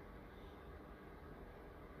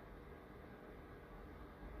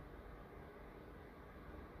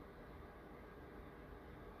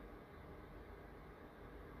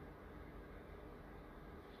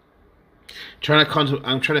trying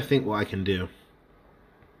to think what I can do.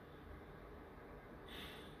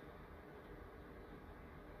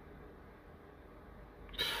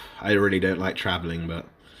 I really don't like traveling, but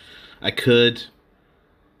I could.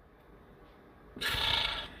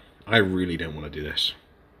 I really don't want to do this.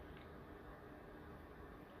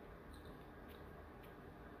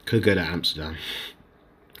 Could go to Amsterdam.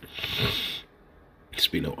 It's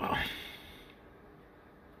been a while.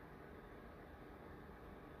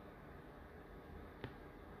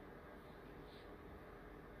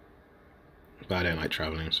 But I don't like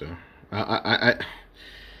traveling, so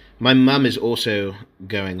my mum is also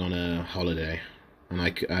going on a holiday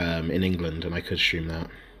and in England, and I could stream that.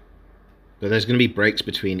 But there's going to be breaks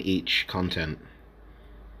between each content.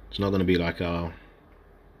 It's not going to be like, oh,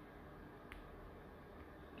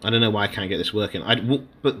 I don't know why I can't get this working.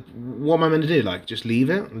 But what am I meant to do? Like, just leave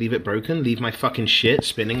it? Leave it broken? Leave my fucking shit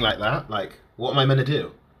spinning like that? Like, what am I meant to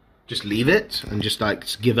do? Just leave it and just, like,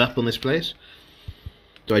 give up on this place?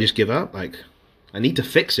 Do I just give up? Like, I need to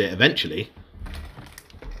fix it eventually.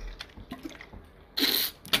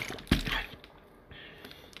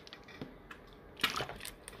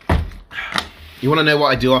 You want to know what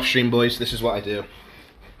I do off stream, boys? This is what I do.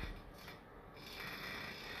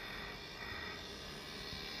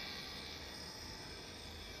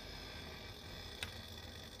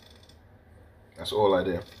 That's all I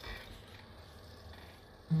do.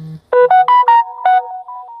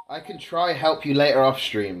 I can try help you later off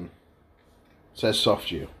stream, says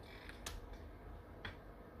SoftU.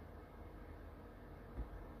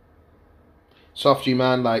 SoftU,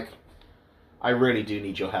 man, like, I really do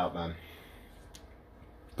need your help, man.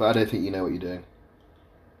 But I don't think you know what you're doing.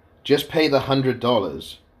 Just pay the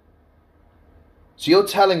 $100. So you're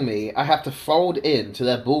telling me I have to fold into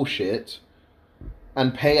their bullshit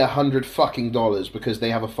and pay $100 fucking because they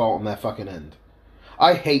have a fault on their fucking end?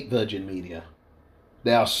 I hate Virgin Media.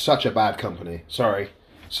 They are such a bad company. Sorry.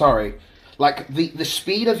 Like, the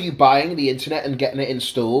speed of you buying the internet and getting it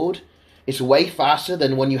installed is way faster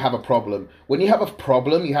than when you have a problem. When you have a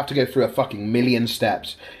problem, you have to go through a fucking million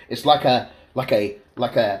steps. It's like you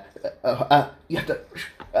have to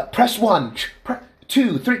press 1, press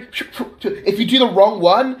 2, 3. If you do the wrong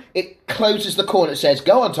one, it closes the call and it says,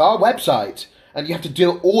 go onto our website. And you have to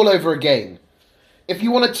do it all over again. If you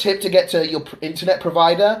want a tip to get to your internet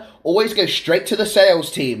provider, always go straight to the sales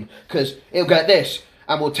team, because it'll get this,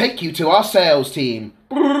 and we'll take you to our sales team.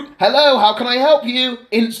 Hello, how can I help you?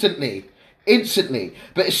 Instantly.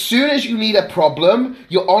 But as soon as you need a problem,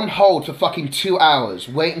 you're on hold for fucking 2 hours,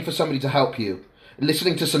 waiting for somebody to help you,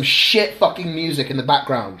 listening to some shit fucking music in the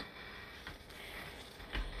background.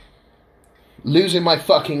 Losing my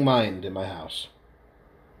fucking mind in my house.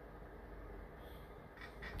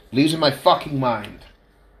 Losing my fucking mind.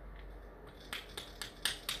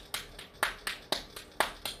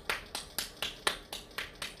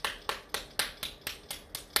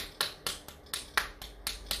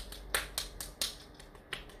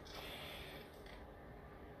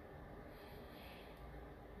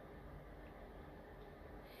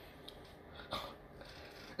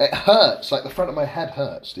 It hurts, like the front of my head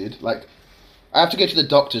hurts, dude. Like, I have to go to the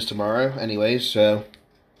doctors tomorrow anyways, so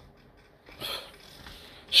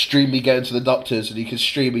stream me going to the doctors and you can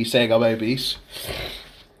stream me saying I'm obese.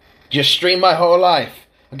 Just stream my whole life.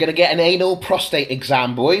 I'm gonna get an anal prostate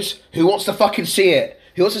exam, boys. Who wants to fucking see it?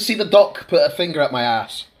 Who wants to see the doc put a finger up my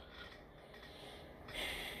ass?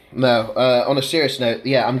 No, on a serious note,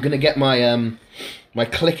 yeah, I'm gonna get my my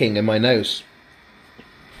clicking in my nose.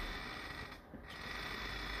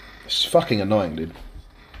 It's fucking annoying, dude.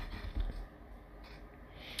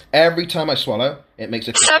 Every time I swallow, it makes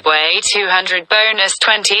a... Subway 200 bonus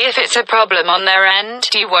 20 if it's a problem on their end.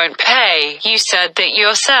 You won't pay. You said that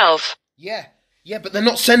yourself. Yeah, but they're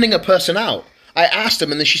not sending a person out. I asked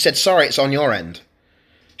them and then she said, sorry, it's on your end.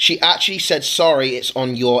 She actually said, sorry, it's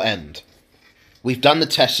on your end. We've done the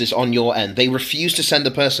tests, it's on your end. They refuse to send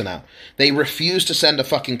a person out. They refuse to send a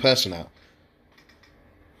fucking person out.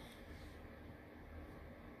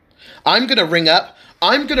 I'm going to ring up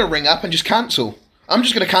and just cancel. I'm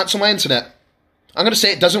just going to cancel my internet. I'm going to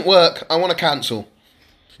say it doesn't work. I want to cancel.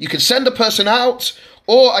 You can send a person out,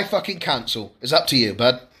 or I fucking cancel. It's up to you,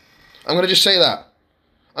 bud. I'm going to just say that.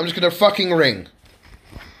 I'm just going to fucking ring.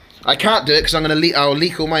 I can't do it because I'll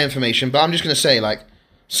leak all my information, but I'm just going to say, like,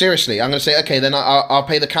 seriously, I'm going to say, okay, then I'll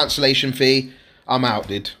pay the cancellation fee. I'm out,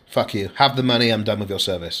 dude. Fuck you. Have the money. I'm done with your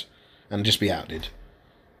service. And just be out, dude.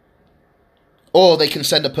 Or they can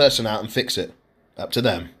send a person out and fix it. Up to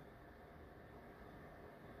them.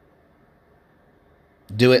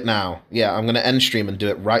 Do it now. Yeah, I'm going to end stream and do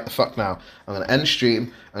it right the fuck now. I'm going to end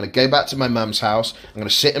stream. I'm going to go back to my mum's house. I'm going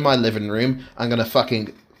to sit in my living room. I'm going to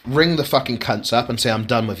fucking ring the fucking cunts up and say I'm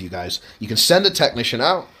done with you guys. You can send a technician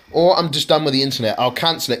out, or I'm just done with the internet. I'll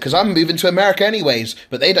cancel it because I'm moving to America anyways.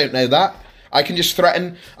 But they don't know that. I can just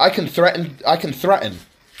threaten. I can threaten.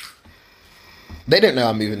 They don't know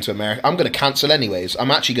I'm moving to America. I'm going to cancel anyways.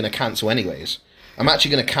 I'm actually going to cancel anyways.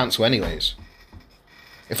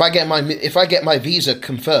 If I get my visa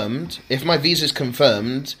confirmed, if my visa's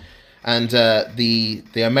confirmed, and the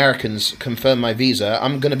Americans confirm my visa,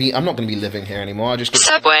 I'm not gonna be living here anymore.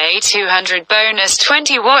 Subway 200 bonus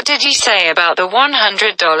 20. What did you say about the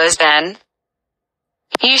 $100 then?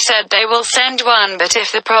 You said they will send one, but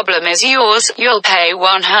if the problem is yours, you'll pay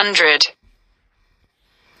 100.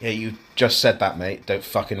 Yeah, you just said that, mate. Don't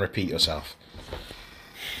fucking repeat yourself.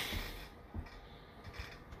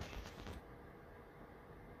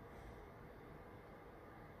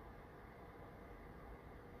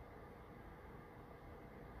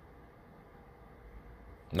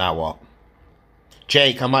 Now what?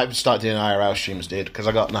 Jake, I might start doing IRL streams, dude, because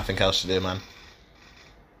I got nothing else to do, man.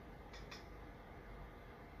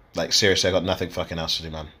 Like, seriously, I got nothing fucking else to do,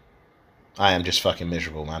 man. I am just fucking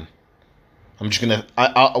miserable, man. I'm just gonna...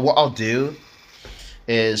 what I'll do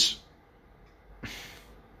is...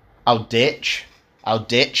 I'll ditch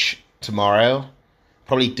tomorrow.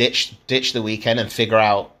 Probably ditch the weekend and figure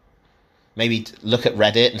out... Maybe look at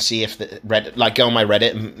Reddit and see if the Reddit... Like, go on my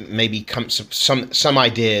Reddit and maybe come some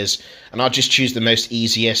ideas. And I'll just choose the most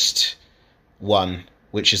easiest one,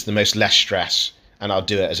 which is the most less stress. And I'll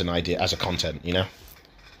do it as an idea, as a content, you know?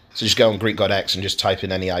 So just go on Greekgodx and just type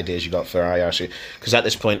in any ideas you got for IRL stream. Because at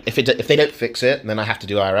this point, if they don't fix it, then I have to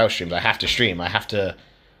do IRL streams. I have to stream. I have to...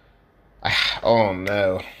 oh,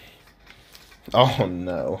 no. Oh,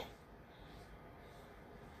 no.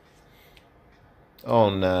 Oh,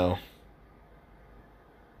 no.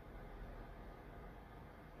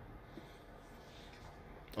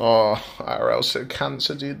 Oh, IRL's so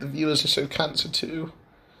cancer, dude. The viewers are so cancer, too.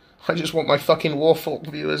 I just want my fucking Warfolk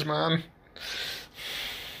viewers, man.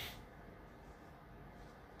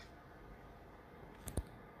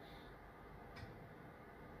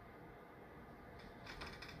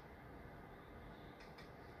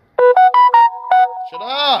 Shut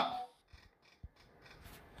up!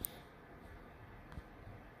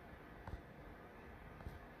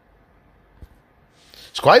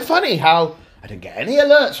 It's quite funny how I don't get any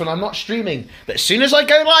alerts when I'm not streaming, but as soon as I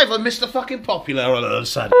go live, I'm Mr. Fucking Popular all of a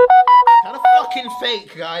sudden. Kind of fucking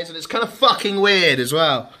fake, guys, and it's kind of fucking weird as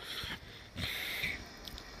well.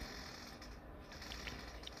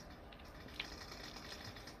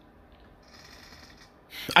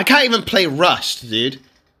 I can't even play Rust, dude.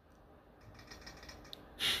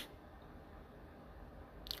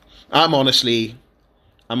 I'm honestly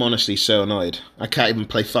so annoyed. I can't even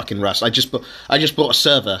play fucking Rust. I just bought a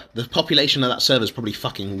server. The population of that server is probably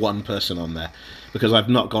fucking one person on there because I've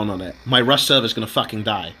not gone on it. My Rust server's gonna fucking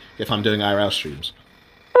die if I'm doing IRL streams.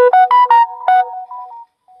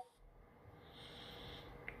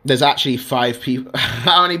 There's actually 5 people.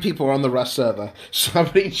 How many people are on the Rust server?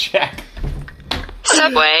 Somebody check.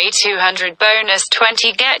 Subway 200 bonus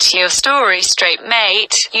 20. Get your story straight,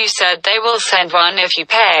 mate. You said they will send one if you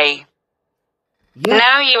pay. Yeah.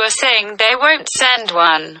 Now you are saying they won't send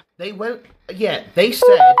one. They won't. Yeah, they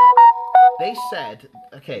said.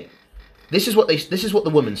 Okay, this is what the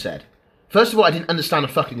woman said. First of all, I didn't understand a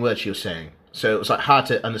fucking word she was saying, so it was like hard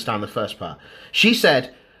to understand the first part. She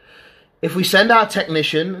said, "If we send our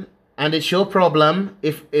technician and it's your problem,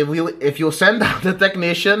 if you'll send out the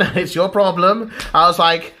technician and it's your problem," I was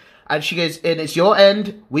like, and she goes, "And it's your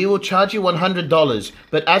end, we will charge you $100.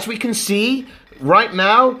 But as we can see, right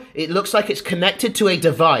now, it looks like it's connected to a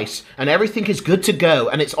device and everything is good to go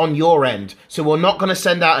and it's on your end. So we're not going to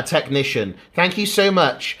send out a technician. Thank you so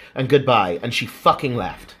much and goodbye." And she fucking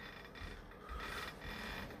left.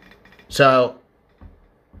 So,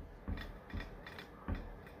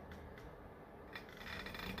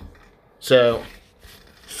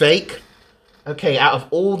 fake. Okay, out of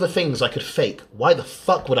all the things I could fake, why the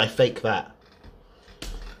fuck would I fake that?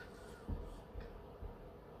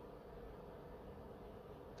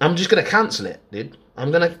 I'm just gonna cancel it, dude.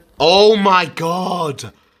 I'm gonna... Oh my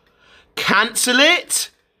god! Cancel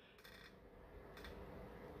it?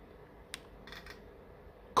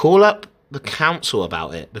 Call up the council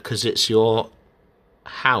about it because it's your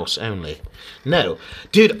house only. No.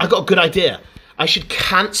 Dude, I got a good idea. I should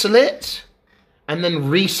cancel it and then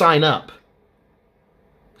re-sign up.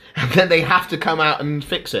 And then they have to come out and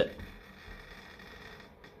fix it.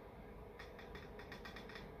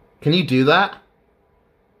 Can you do that?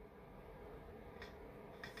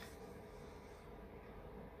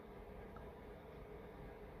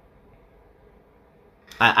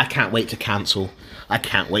 I can't wait to cancel. I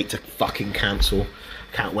can't wait to fucking cancel.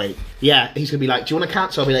 Can't wait. Yeah, he's gonna be like, "Do you want to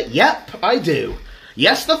cancel?" I'll be like, "Yep, I do.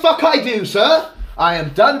 Yes, the fuck I do, sir. I am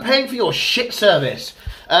done paying for your shit service."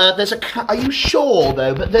 Are you sure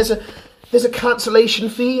though? But there's a cancellation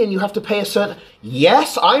fee and you have to pay a certain...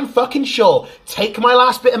 Yes, I'm fucking sure. Take my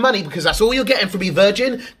last bit of money because that's all you're getting from me,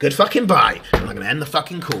 Virgin. Good fucking bye. And I'm gonna end the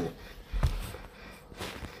fucking call.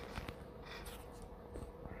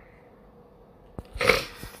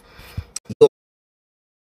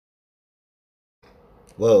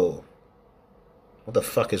 Whoa. What the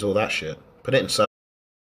fuck is all that shit? Put it inside.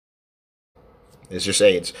 It's just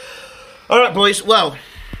AIDS. All right, boys. Well,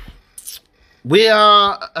 we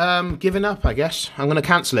are giving up, I guess. I'm going to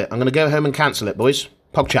cancel it. I'm going to go home and cancel it, boys.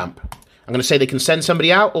 PogChamp. I'm going to say they can send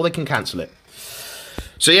somebody out or they can cancel it.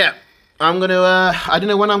 So, yeah. I'm going to... I don't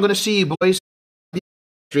know when I'm going to see you, boys.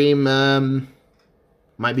 Stream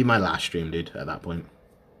might be my last stream, dude, at that point.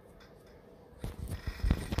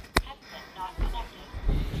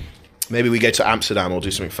 Maybe we go to Amsterdam or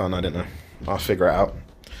do something fun. I don't know. I'll figure it out.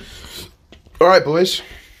 All right, boys.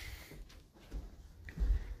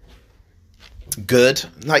 Good.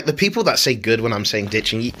 Like, the people that say good when I'm saying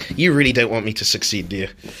ditching, you really don't want me to succeed, do you?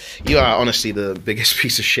 You are honestly the biggest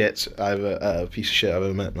piece of shit I've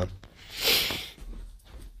ever met, man.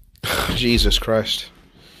 Jesus Christ.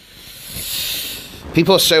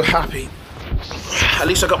 People are so happy. At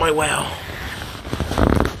least I got my whale.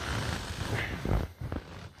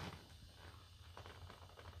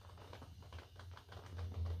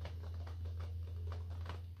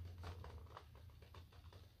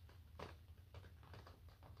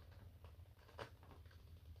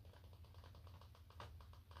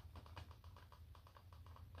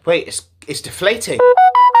 Wait, it's deflating.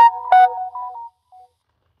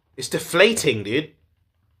 It's deflating, dude.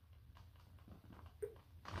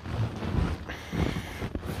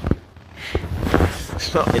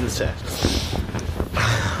 It's not incest.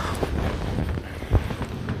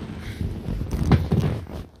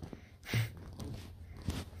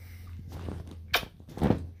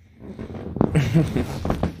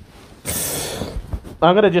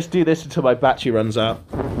 I'm gonna just do this until my battery runs out.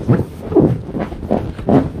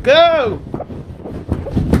 Go!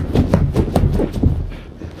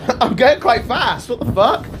 I'm going quite fast. What the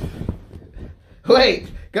fuck? Wait,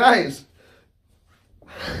 guys.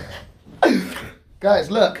 Guys,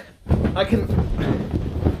 look. I can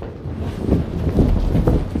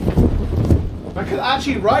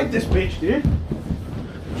actually ride this bitch, dude.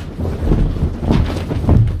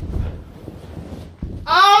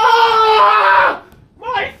 Ah!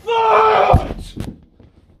 My foot!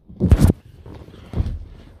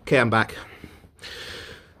 Okay, I'm back.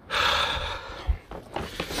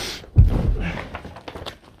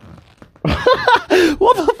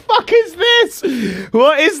 What the fuck is this?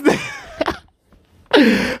 What is this?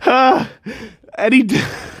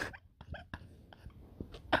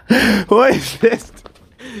 What is this?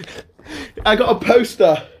 I got a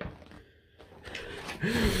poster.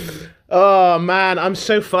 Oh man, I'm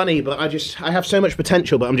so funny, but I have so much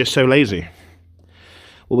potential, but I'm just so lazy.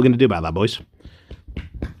 What are we gonna do about that, boys?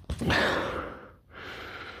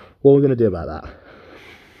 What are we gonna do about that?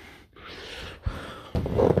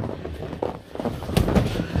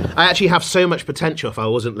 I actually have so much potential if I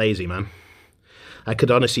wasn't lazy, man. I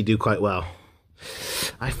could honestly do quite well.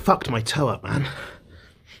 I fucked my toe up, man.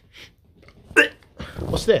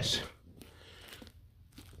 What's this?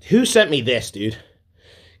 Who sent me this, dude?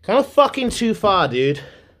 Kind of fucking too far, dude.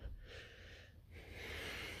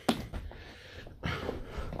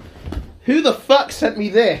 Who the fuck sent me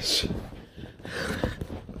this?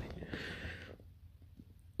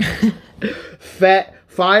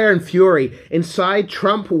 Fire and Fury inside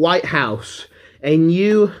Trump White House. A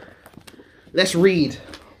new... Let's read.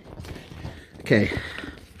 Okay.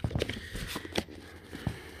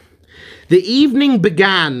 The evening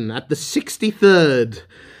began at the 63rd,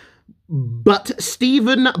 but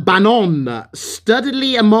Stephen Bannon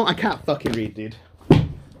steadily among... I can't fucking read, dude.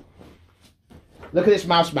 Look at this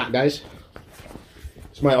mouse mat, guys.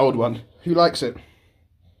 It's my old one. Who likes it?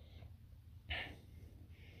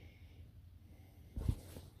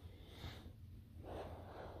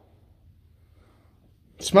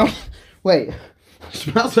 Smells... Wait. It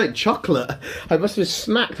smells like chocolate. I must have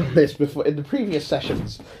snacked on this before in the previous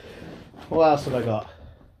sessions. What else have I got?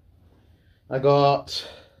 I got...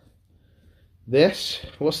 this.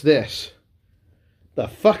 What's this? The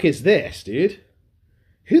fuck is this, dude?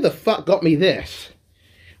 Who the fuck got me this?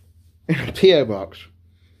 In a P.O. box.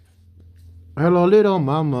 Hello, little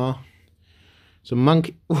mama. It's a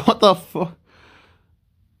monkey. What the fuck?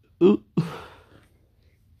 Ooh.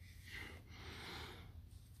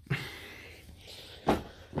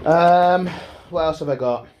 What else have I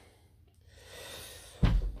got?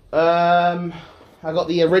 I got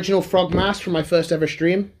the original frog mask from my first ever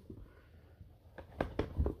stream.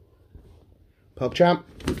 PogChamp.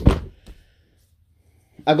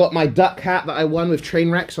 I got my duck hat that I won with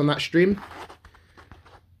Trainwrecks on that stream.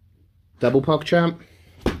 Double PogChamp.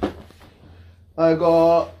 I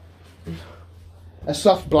got a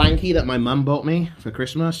soft blankie that my mum bought me for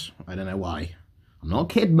Christmas. I don't know why. I'm not a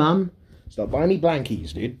kid, mum. Stop buying me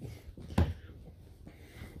blankies, dude.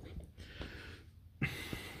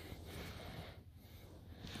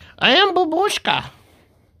 I am Babushka.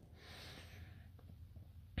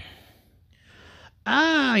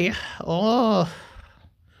 I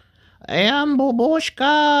am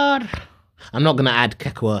Babushka. I'm not gonna add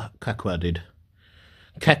Kekwa, dude.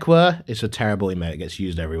 Kekwa is a terrible emote. It gets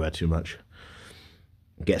used everywhere too much.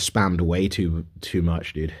 It gets spammed way too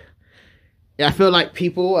much, dude. Yeah, I feel like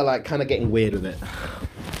people are like kind of getting weird with it.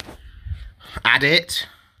 Add it.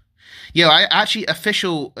 Yo, I actually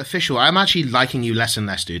official. I'm actually liking you less and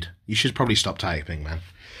less, dude. You should probably stop typing, man.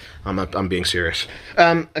 I'm being serious.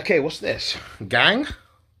 Okay, what's this? Gang?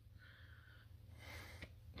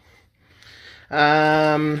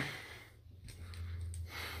 GGX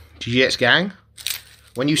gang?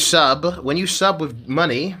 When you sub with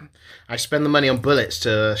money, I spend the money on bullets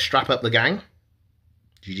to strap up the gang.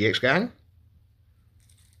 GGX gang?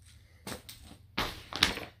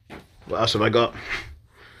 What else have I got?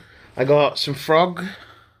 I got some frog.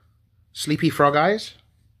 Sleepy frog eyes.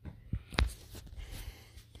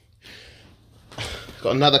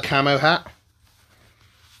 Got another camo hat.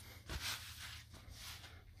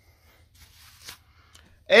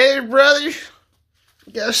 Hey, brothers.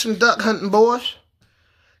 Get us some duck hunting, boys.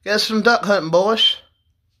 Get us some duck hunting, boys.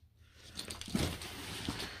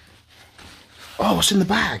 Oh, what's in the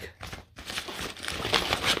bag?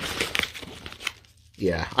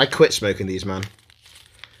 Yeah, I quit smoking these, man.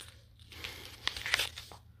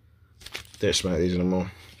 Don't smoke these anymore.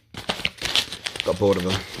 Got bored of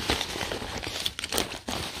them.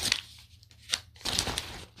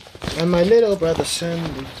 And my little brother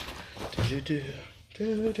Sandy.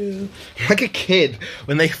 Like a kid,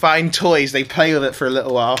 when they find toys, they play with it for a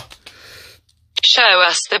little while. Show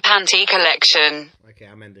us the panty collection. Okay,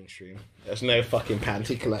 I'm ending stream. There's no fucking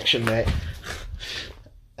panty collection, mate.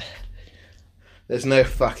 There's no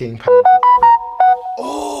fucking panty.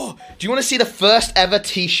 Oh, do you want to see the first ever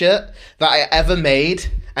t-shirt that I ever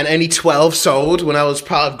made and only 12 sold when I was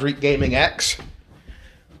part of Greekgodx?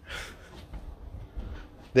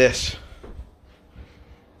 This.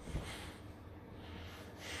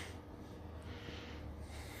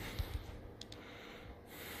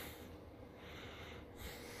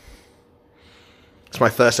 It's my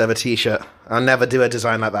first ever t-shirt. I'll never do a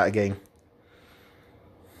design like that again.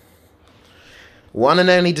 One and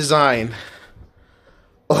only design.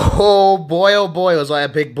 Oh boy, was I a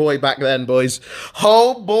big boy back then, boys.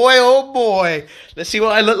 Oh boy. Let's see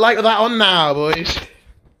what I look like with that on now, boys.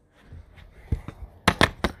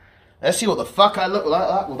 Let's see what the fuck I look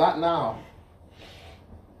like with that now.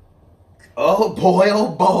 Oh boy.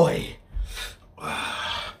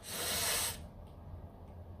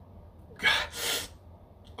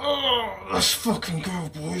 Oh, let's fucking go,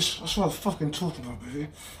 boys. That's what I'm fucking talking about, baby.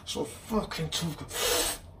 That's what I'm fucking talking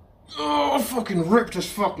about. Oh, I'm fucking ripped as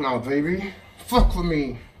fuck now, baby. Fuck with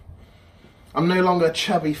me. I'm no longer a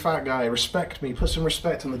chubby fat guy. Respect me. Put some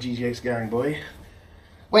respect on the GGX gang, boy.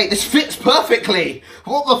 Wait, this fits perfectly.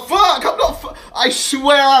 What the fuck? I'm not. I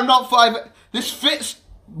swear I'm not 5. This fits.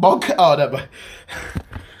 Oh, never.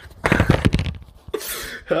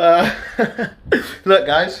 Look,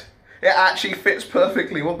 guys. It actually fits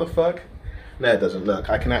perfectly. What the fuck? No, it doesn't. Look,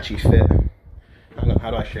 I can actually fit. Hang on, how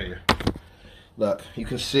do I show you? Look, you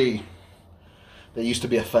can see there used to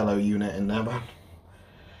be a fellow unit in there, man.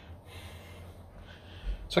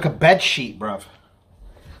 It's like a bed sheet, bruv.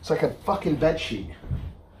 It's like a fucking bed sheet.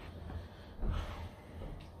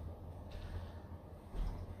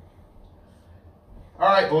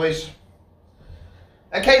 Alright, boys.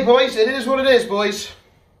 Okay, boys, it is what it is, boys.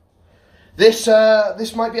 This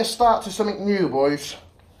might be a start to something new, boys.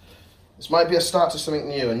 This might be a start to something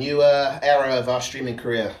new, a new era of our streaming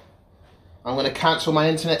career. I'm going to cancel my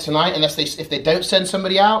internet tonight, if they don't send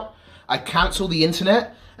somebody out, I cancel the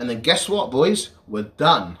internet, and then guess what, boys? We're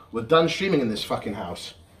done. We're done streaming in this fucking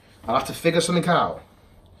house. I'll have to figure something out.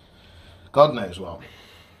 God knows what.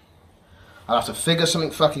 I'll have to figure something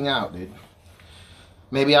fucking out, dude.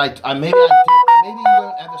 Maybe you won't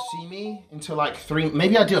ever see me until like 3.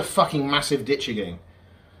 Maybe I do a fucking massive ditch again.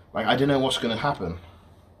 Like, I don't know what's going to happen.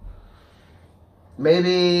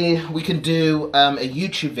 Maybe we can do a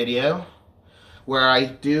YouTube video where I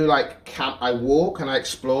do like I walk and I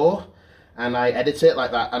explore and I edit it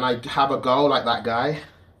like that, and I have a goal like that guy,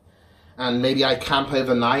 and maybe I camp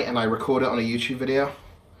overnight and I record it on a YouTube video.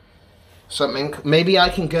 Something. Maybe I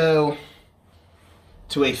can go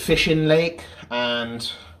to a fishing lake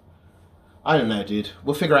and I don't know, dude.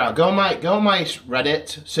 We'll figure it out. Go on my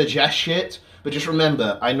Reddit, suggest shit. But just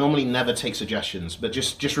remember, I normally never take suggestions. But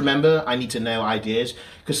just remember, I need to know ideas.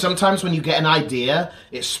 Because sometimes when you get an idea,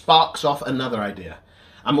 it sparks off another idea.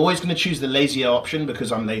 I'm always going to choose the lazier option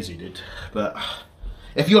because I'm lazy, dude. But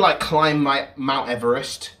If you're like climb Mount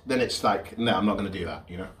Everest, then it's like, no, I'm not going to do that,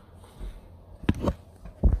 you know?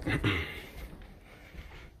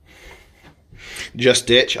 Just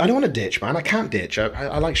ditch. I don't want to ditch, man. I can't ditch.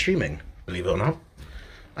 I like streaming, believe it or not.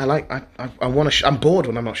 I want to. I'm bored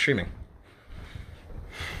when I'm not streaming.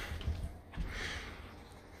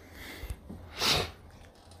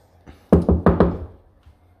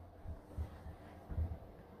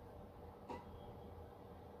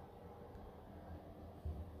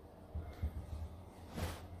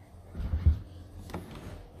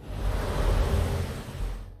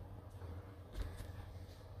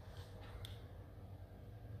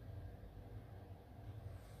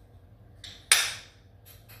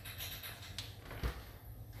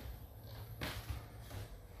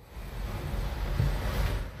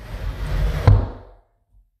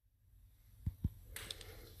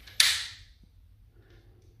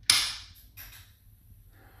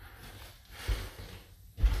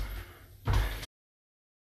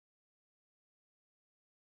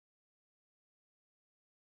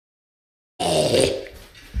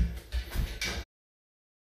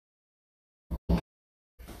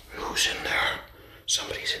 Who's in there?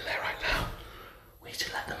 Somebody's in there right now. We need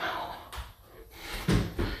to let them out.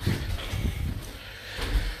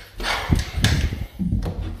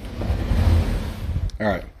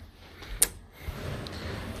 Alright.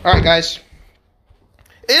 Alright, guys.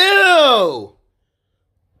 Ew!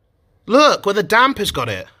 Look, where the damp has got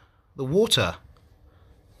it. The water.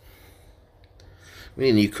 We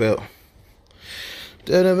need a new quilt.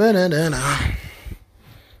 Da-da-ba-da-da-da.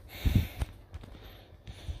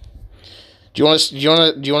 Do you want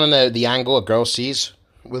to know the angle a girl sees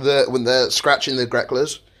when they're scratching the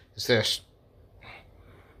grecklers? It's this.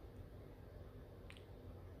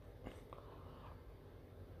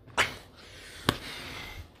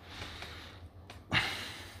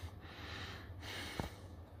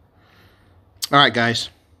 All right, guys.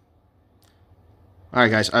 I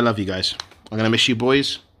love you guys. I'm gonna miss you,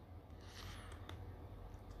 boys.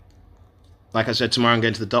 Like I said, tomorrow I'm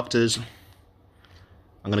going to the doctor's.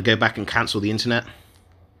 I'm going to go back and cancel the internet.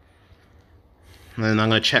 And then I'm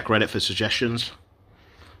going to check Reddit for suggestions.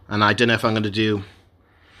 And I don't know if I'm going to do...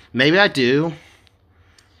 Maybe I do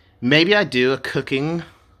a cooking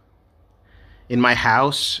in my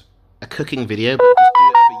house. A cooking video, but just do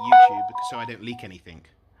it for YouTube so I don't leak anything.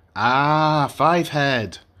 Ah,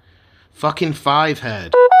 Fivehead. Fucking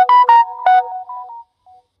Fivehead.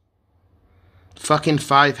 Fucking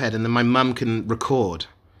Fivehead, and then my mum can record.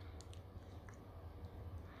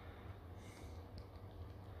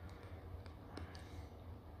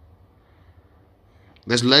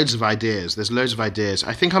 There's loads of ideas.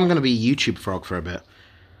 I think I'm going to be a YouTube frog for a bit.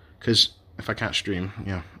 Because if I can't stream,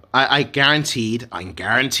 yeah. I'm guaranteed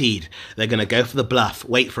they're going to go for the bluff.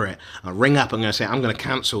 Wait for it. I'll ring up. I'm going to say, I'm going to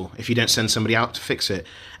cancel if you don't send somebody out to fix it.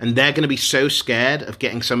 And they're going to be so scared of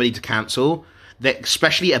getting somebody to cancel that,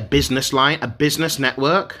 especially a business line, a business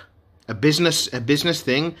network, a business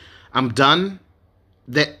thing, I'm done.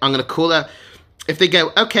 That I'm going to call that. If they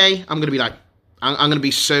go, okay, I'm going to be like, I'm going to be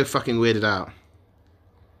so fucking weirded out.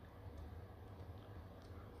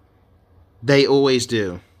 They always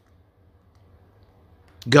do.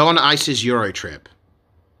 Go on ICE's Euro trip.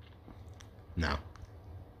 No.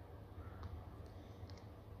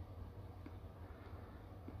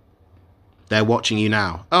 They're watching you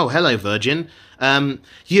now. Oh, hello, Virgin.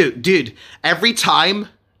 Dude, every time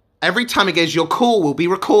it goes, your call will be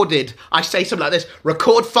recorded, I say something like this,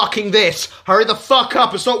 record fucking this, hurry the fuck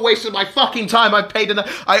up, it's not wasting my fucking time, I've paid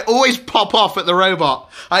enough. I always pop off at the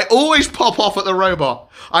robot. I always pop off.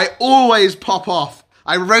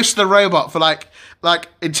 I roast the robot for like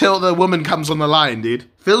until the woman comes on the line, dude.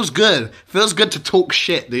 Feels good to talk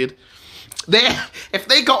shit, dude. If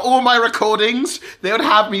they got all my recordings, they would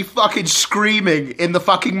have me fucking screaming in the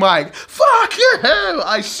fucking mic. Fuck you!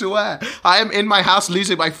 I swear. I am in my house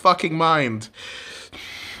losing my fucking mind.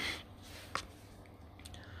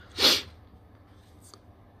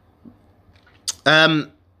 Yeah,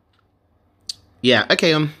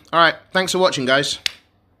 okay, alright. Thanks for watching, guys.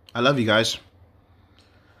 I love you guys.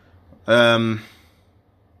 Until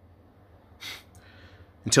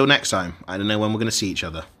next time, I don't know when we're going to see each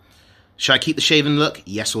other. Should I keep the shaven look?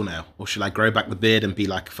 Yes or no? Or should I grow back the beard and be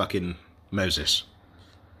like fucking Moses?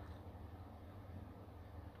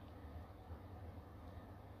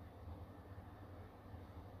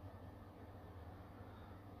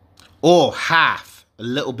 Or half, a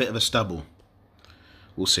little bit of a stubble.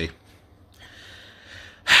 We'll see.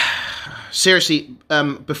 Seriously,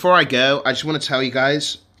 before I go, I just want to tell you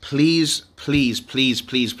guys, please,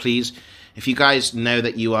 if you guys know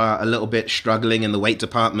that you are a little bit struggling in the weight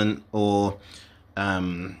department, or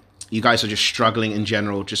you guys are just struggling in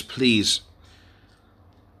general, just please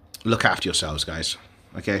look after yourselves, guys.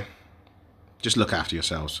 Okay? Just look after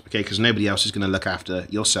yourselves, okay? Because nobody else is going to look after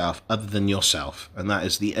yourself other than yourself. And that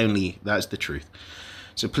is the truth.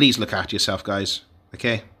 So please look after yourself, guys.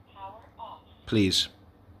 Okay? Please.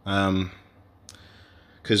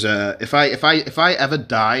 Because if I ever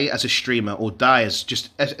die as a streamer or die as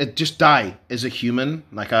just die as a human,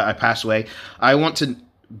 like I pass away, I want to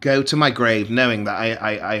go to my grave knowing that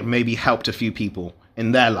I maybe helped a few people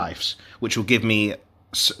in their lives, which will give me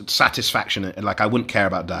satisfaction. Like, I wouldn't care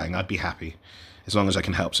about dying. I'd be happy as long as I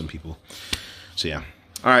can help some people. So yeah.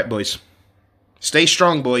 All right, boys. Stay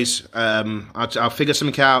strong, boys. I'll figure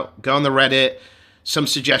something out. Go on the Reddit. Some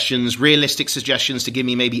suggestions, realistic suggestions to give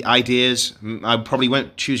me maybe ideas. I probably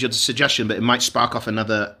won't choose your suggestion, but it might spark off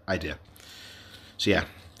another idea. So yeah.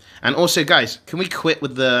 And also, guys, can we quit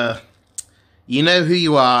with the... You know who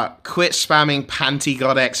you are. Quit spamming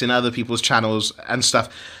Greekgodx in other people's channels and stuff.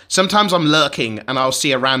 Sometimes I'm lurking and I'll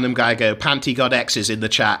see a random guy go, Greekgodx is in the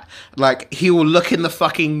chat. Like, he will look in the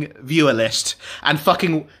fucking viewer list and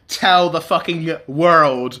fucking tell the fucking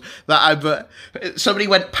world that I've... somebody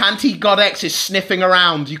went, Greekgodx is sniffing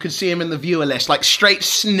around. You can see him in the viewer list. Like, straight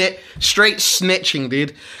snitching,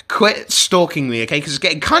 dude. Quit stalking me, okay? Because it's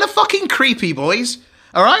getting kind of fucking creepy, boys.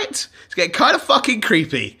 All right? It's getting kind of fucking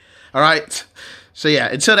creepy. All right. So yeah,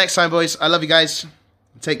 until next time, boys. I love you guys.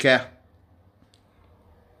 Take care.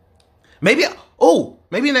 Maybe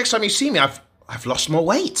next time you see me, I've lost more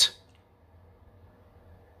weight.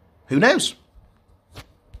 Who knows?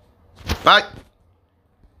 Bye.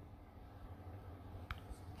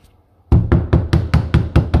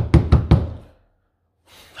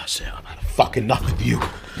 That's it. I've had a fucking enough of you.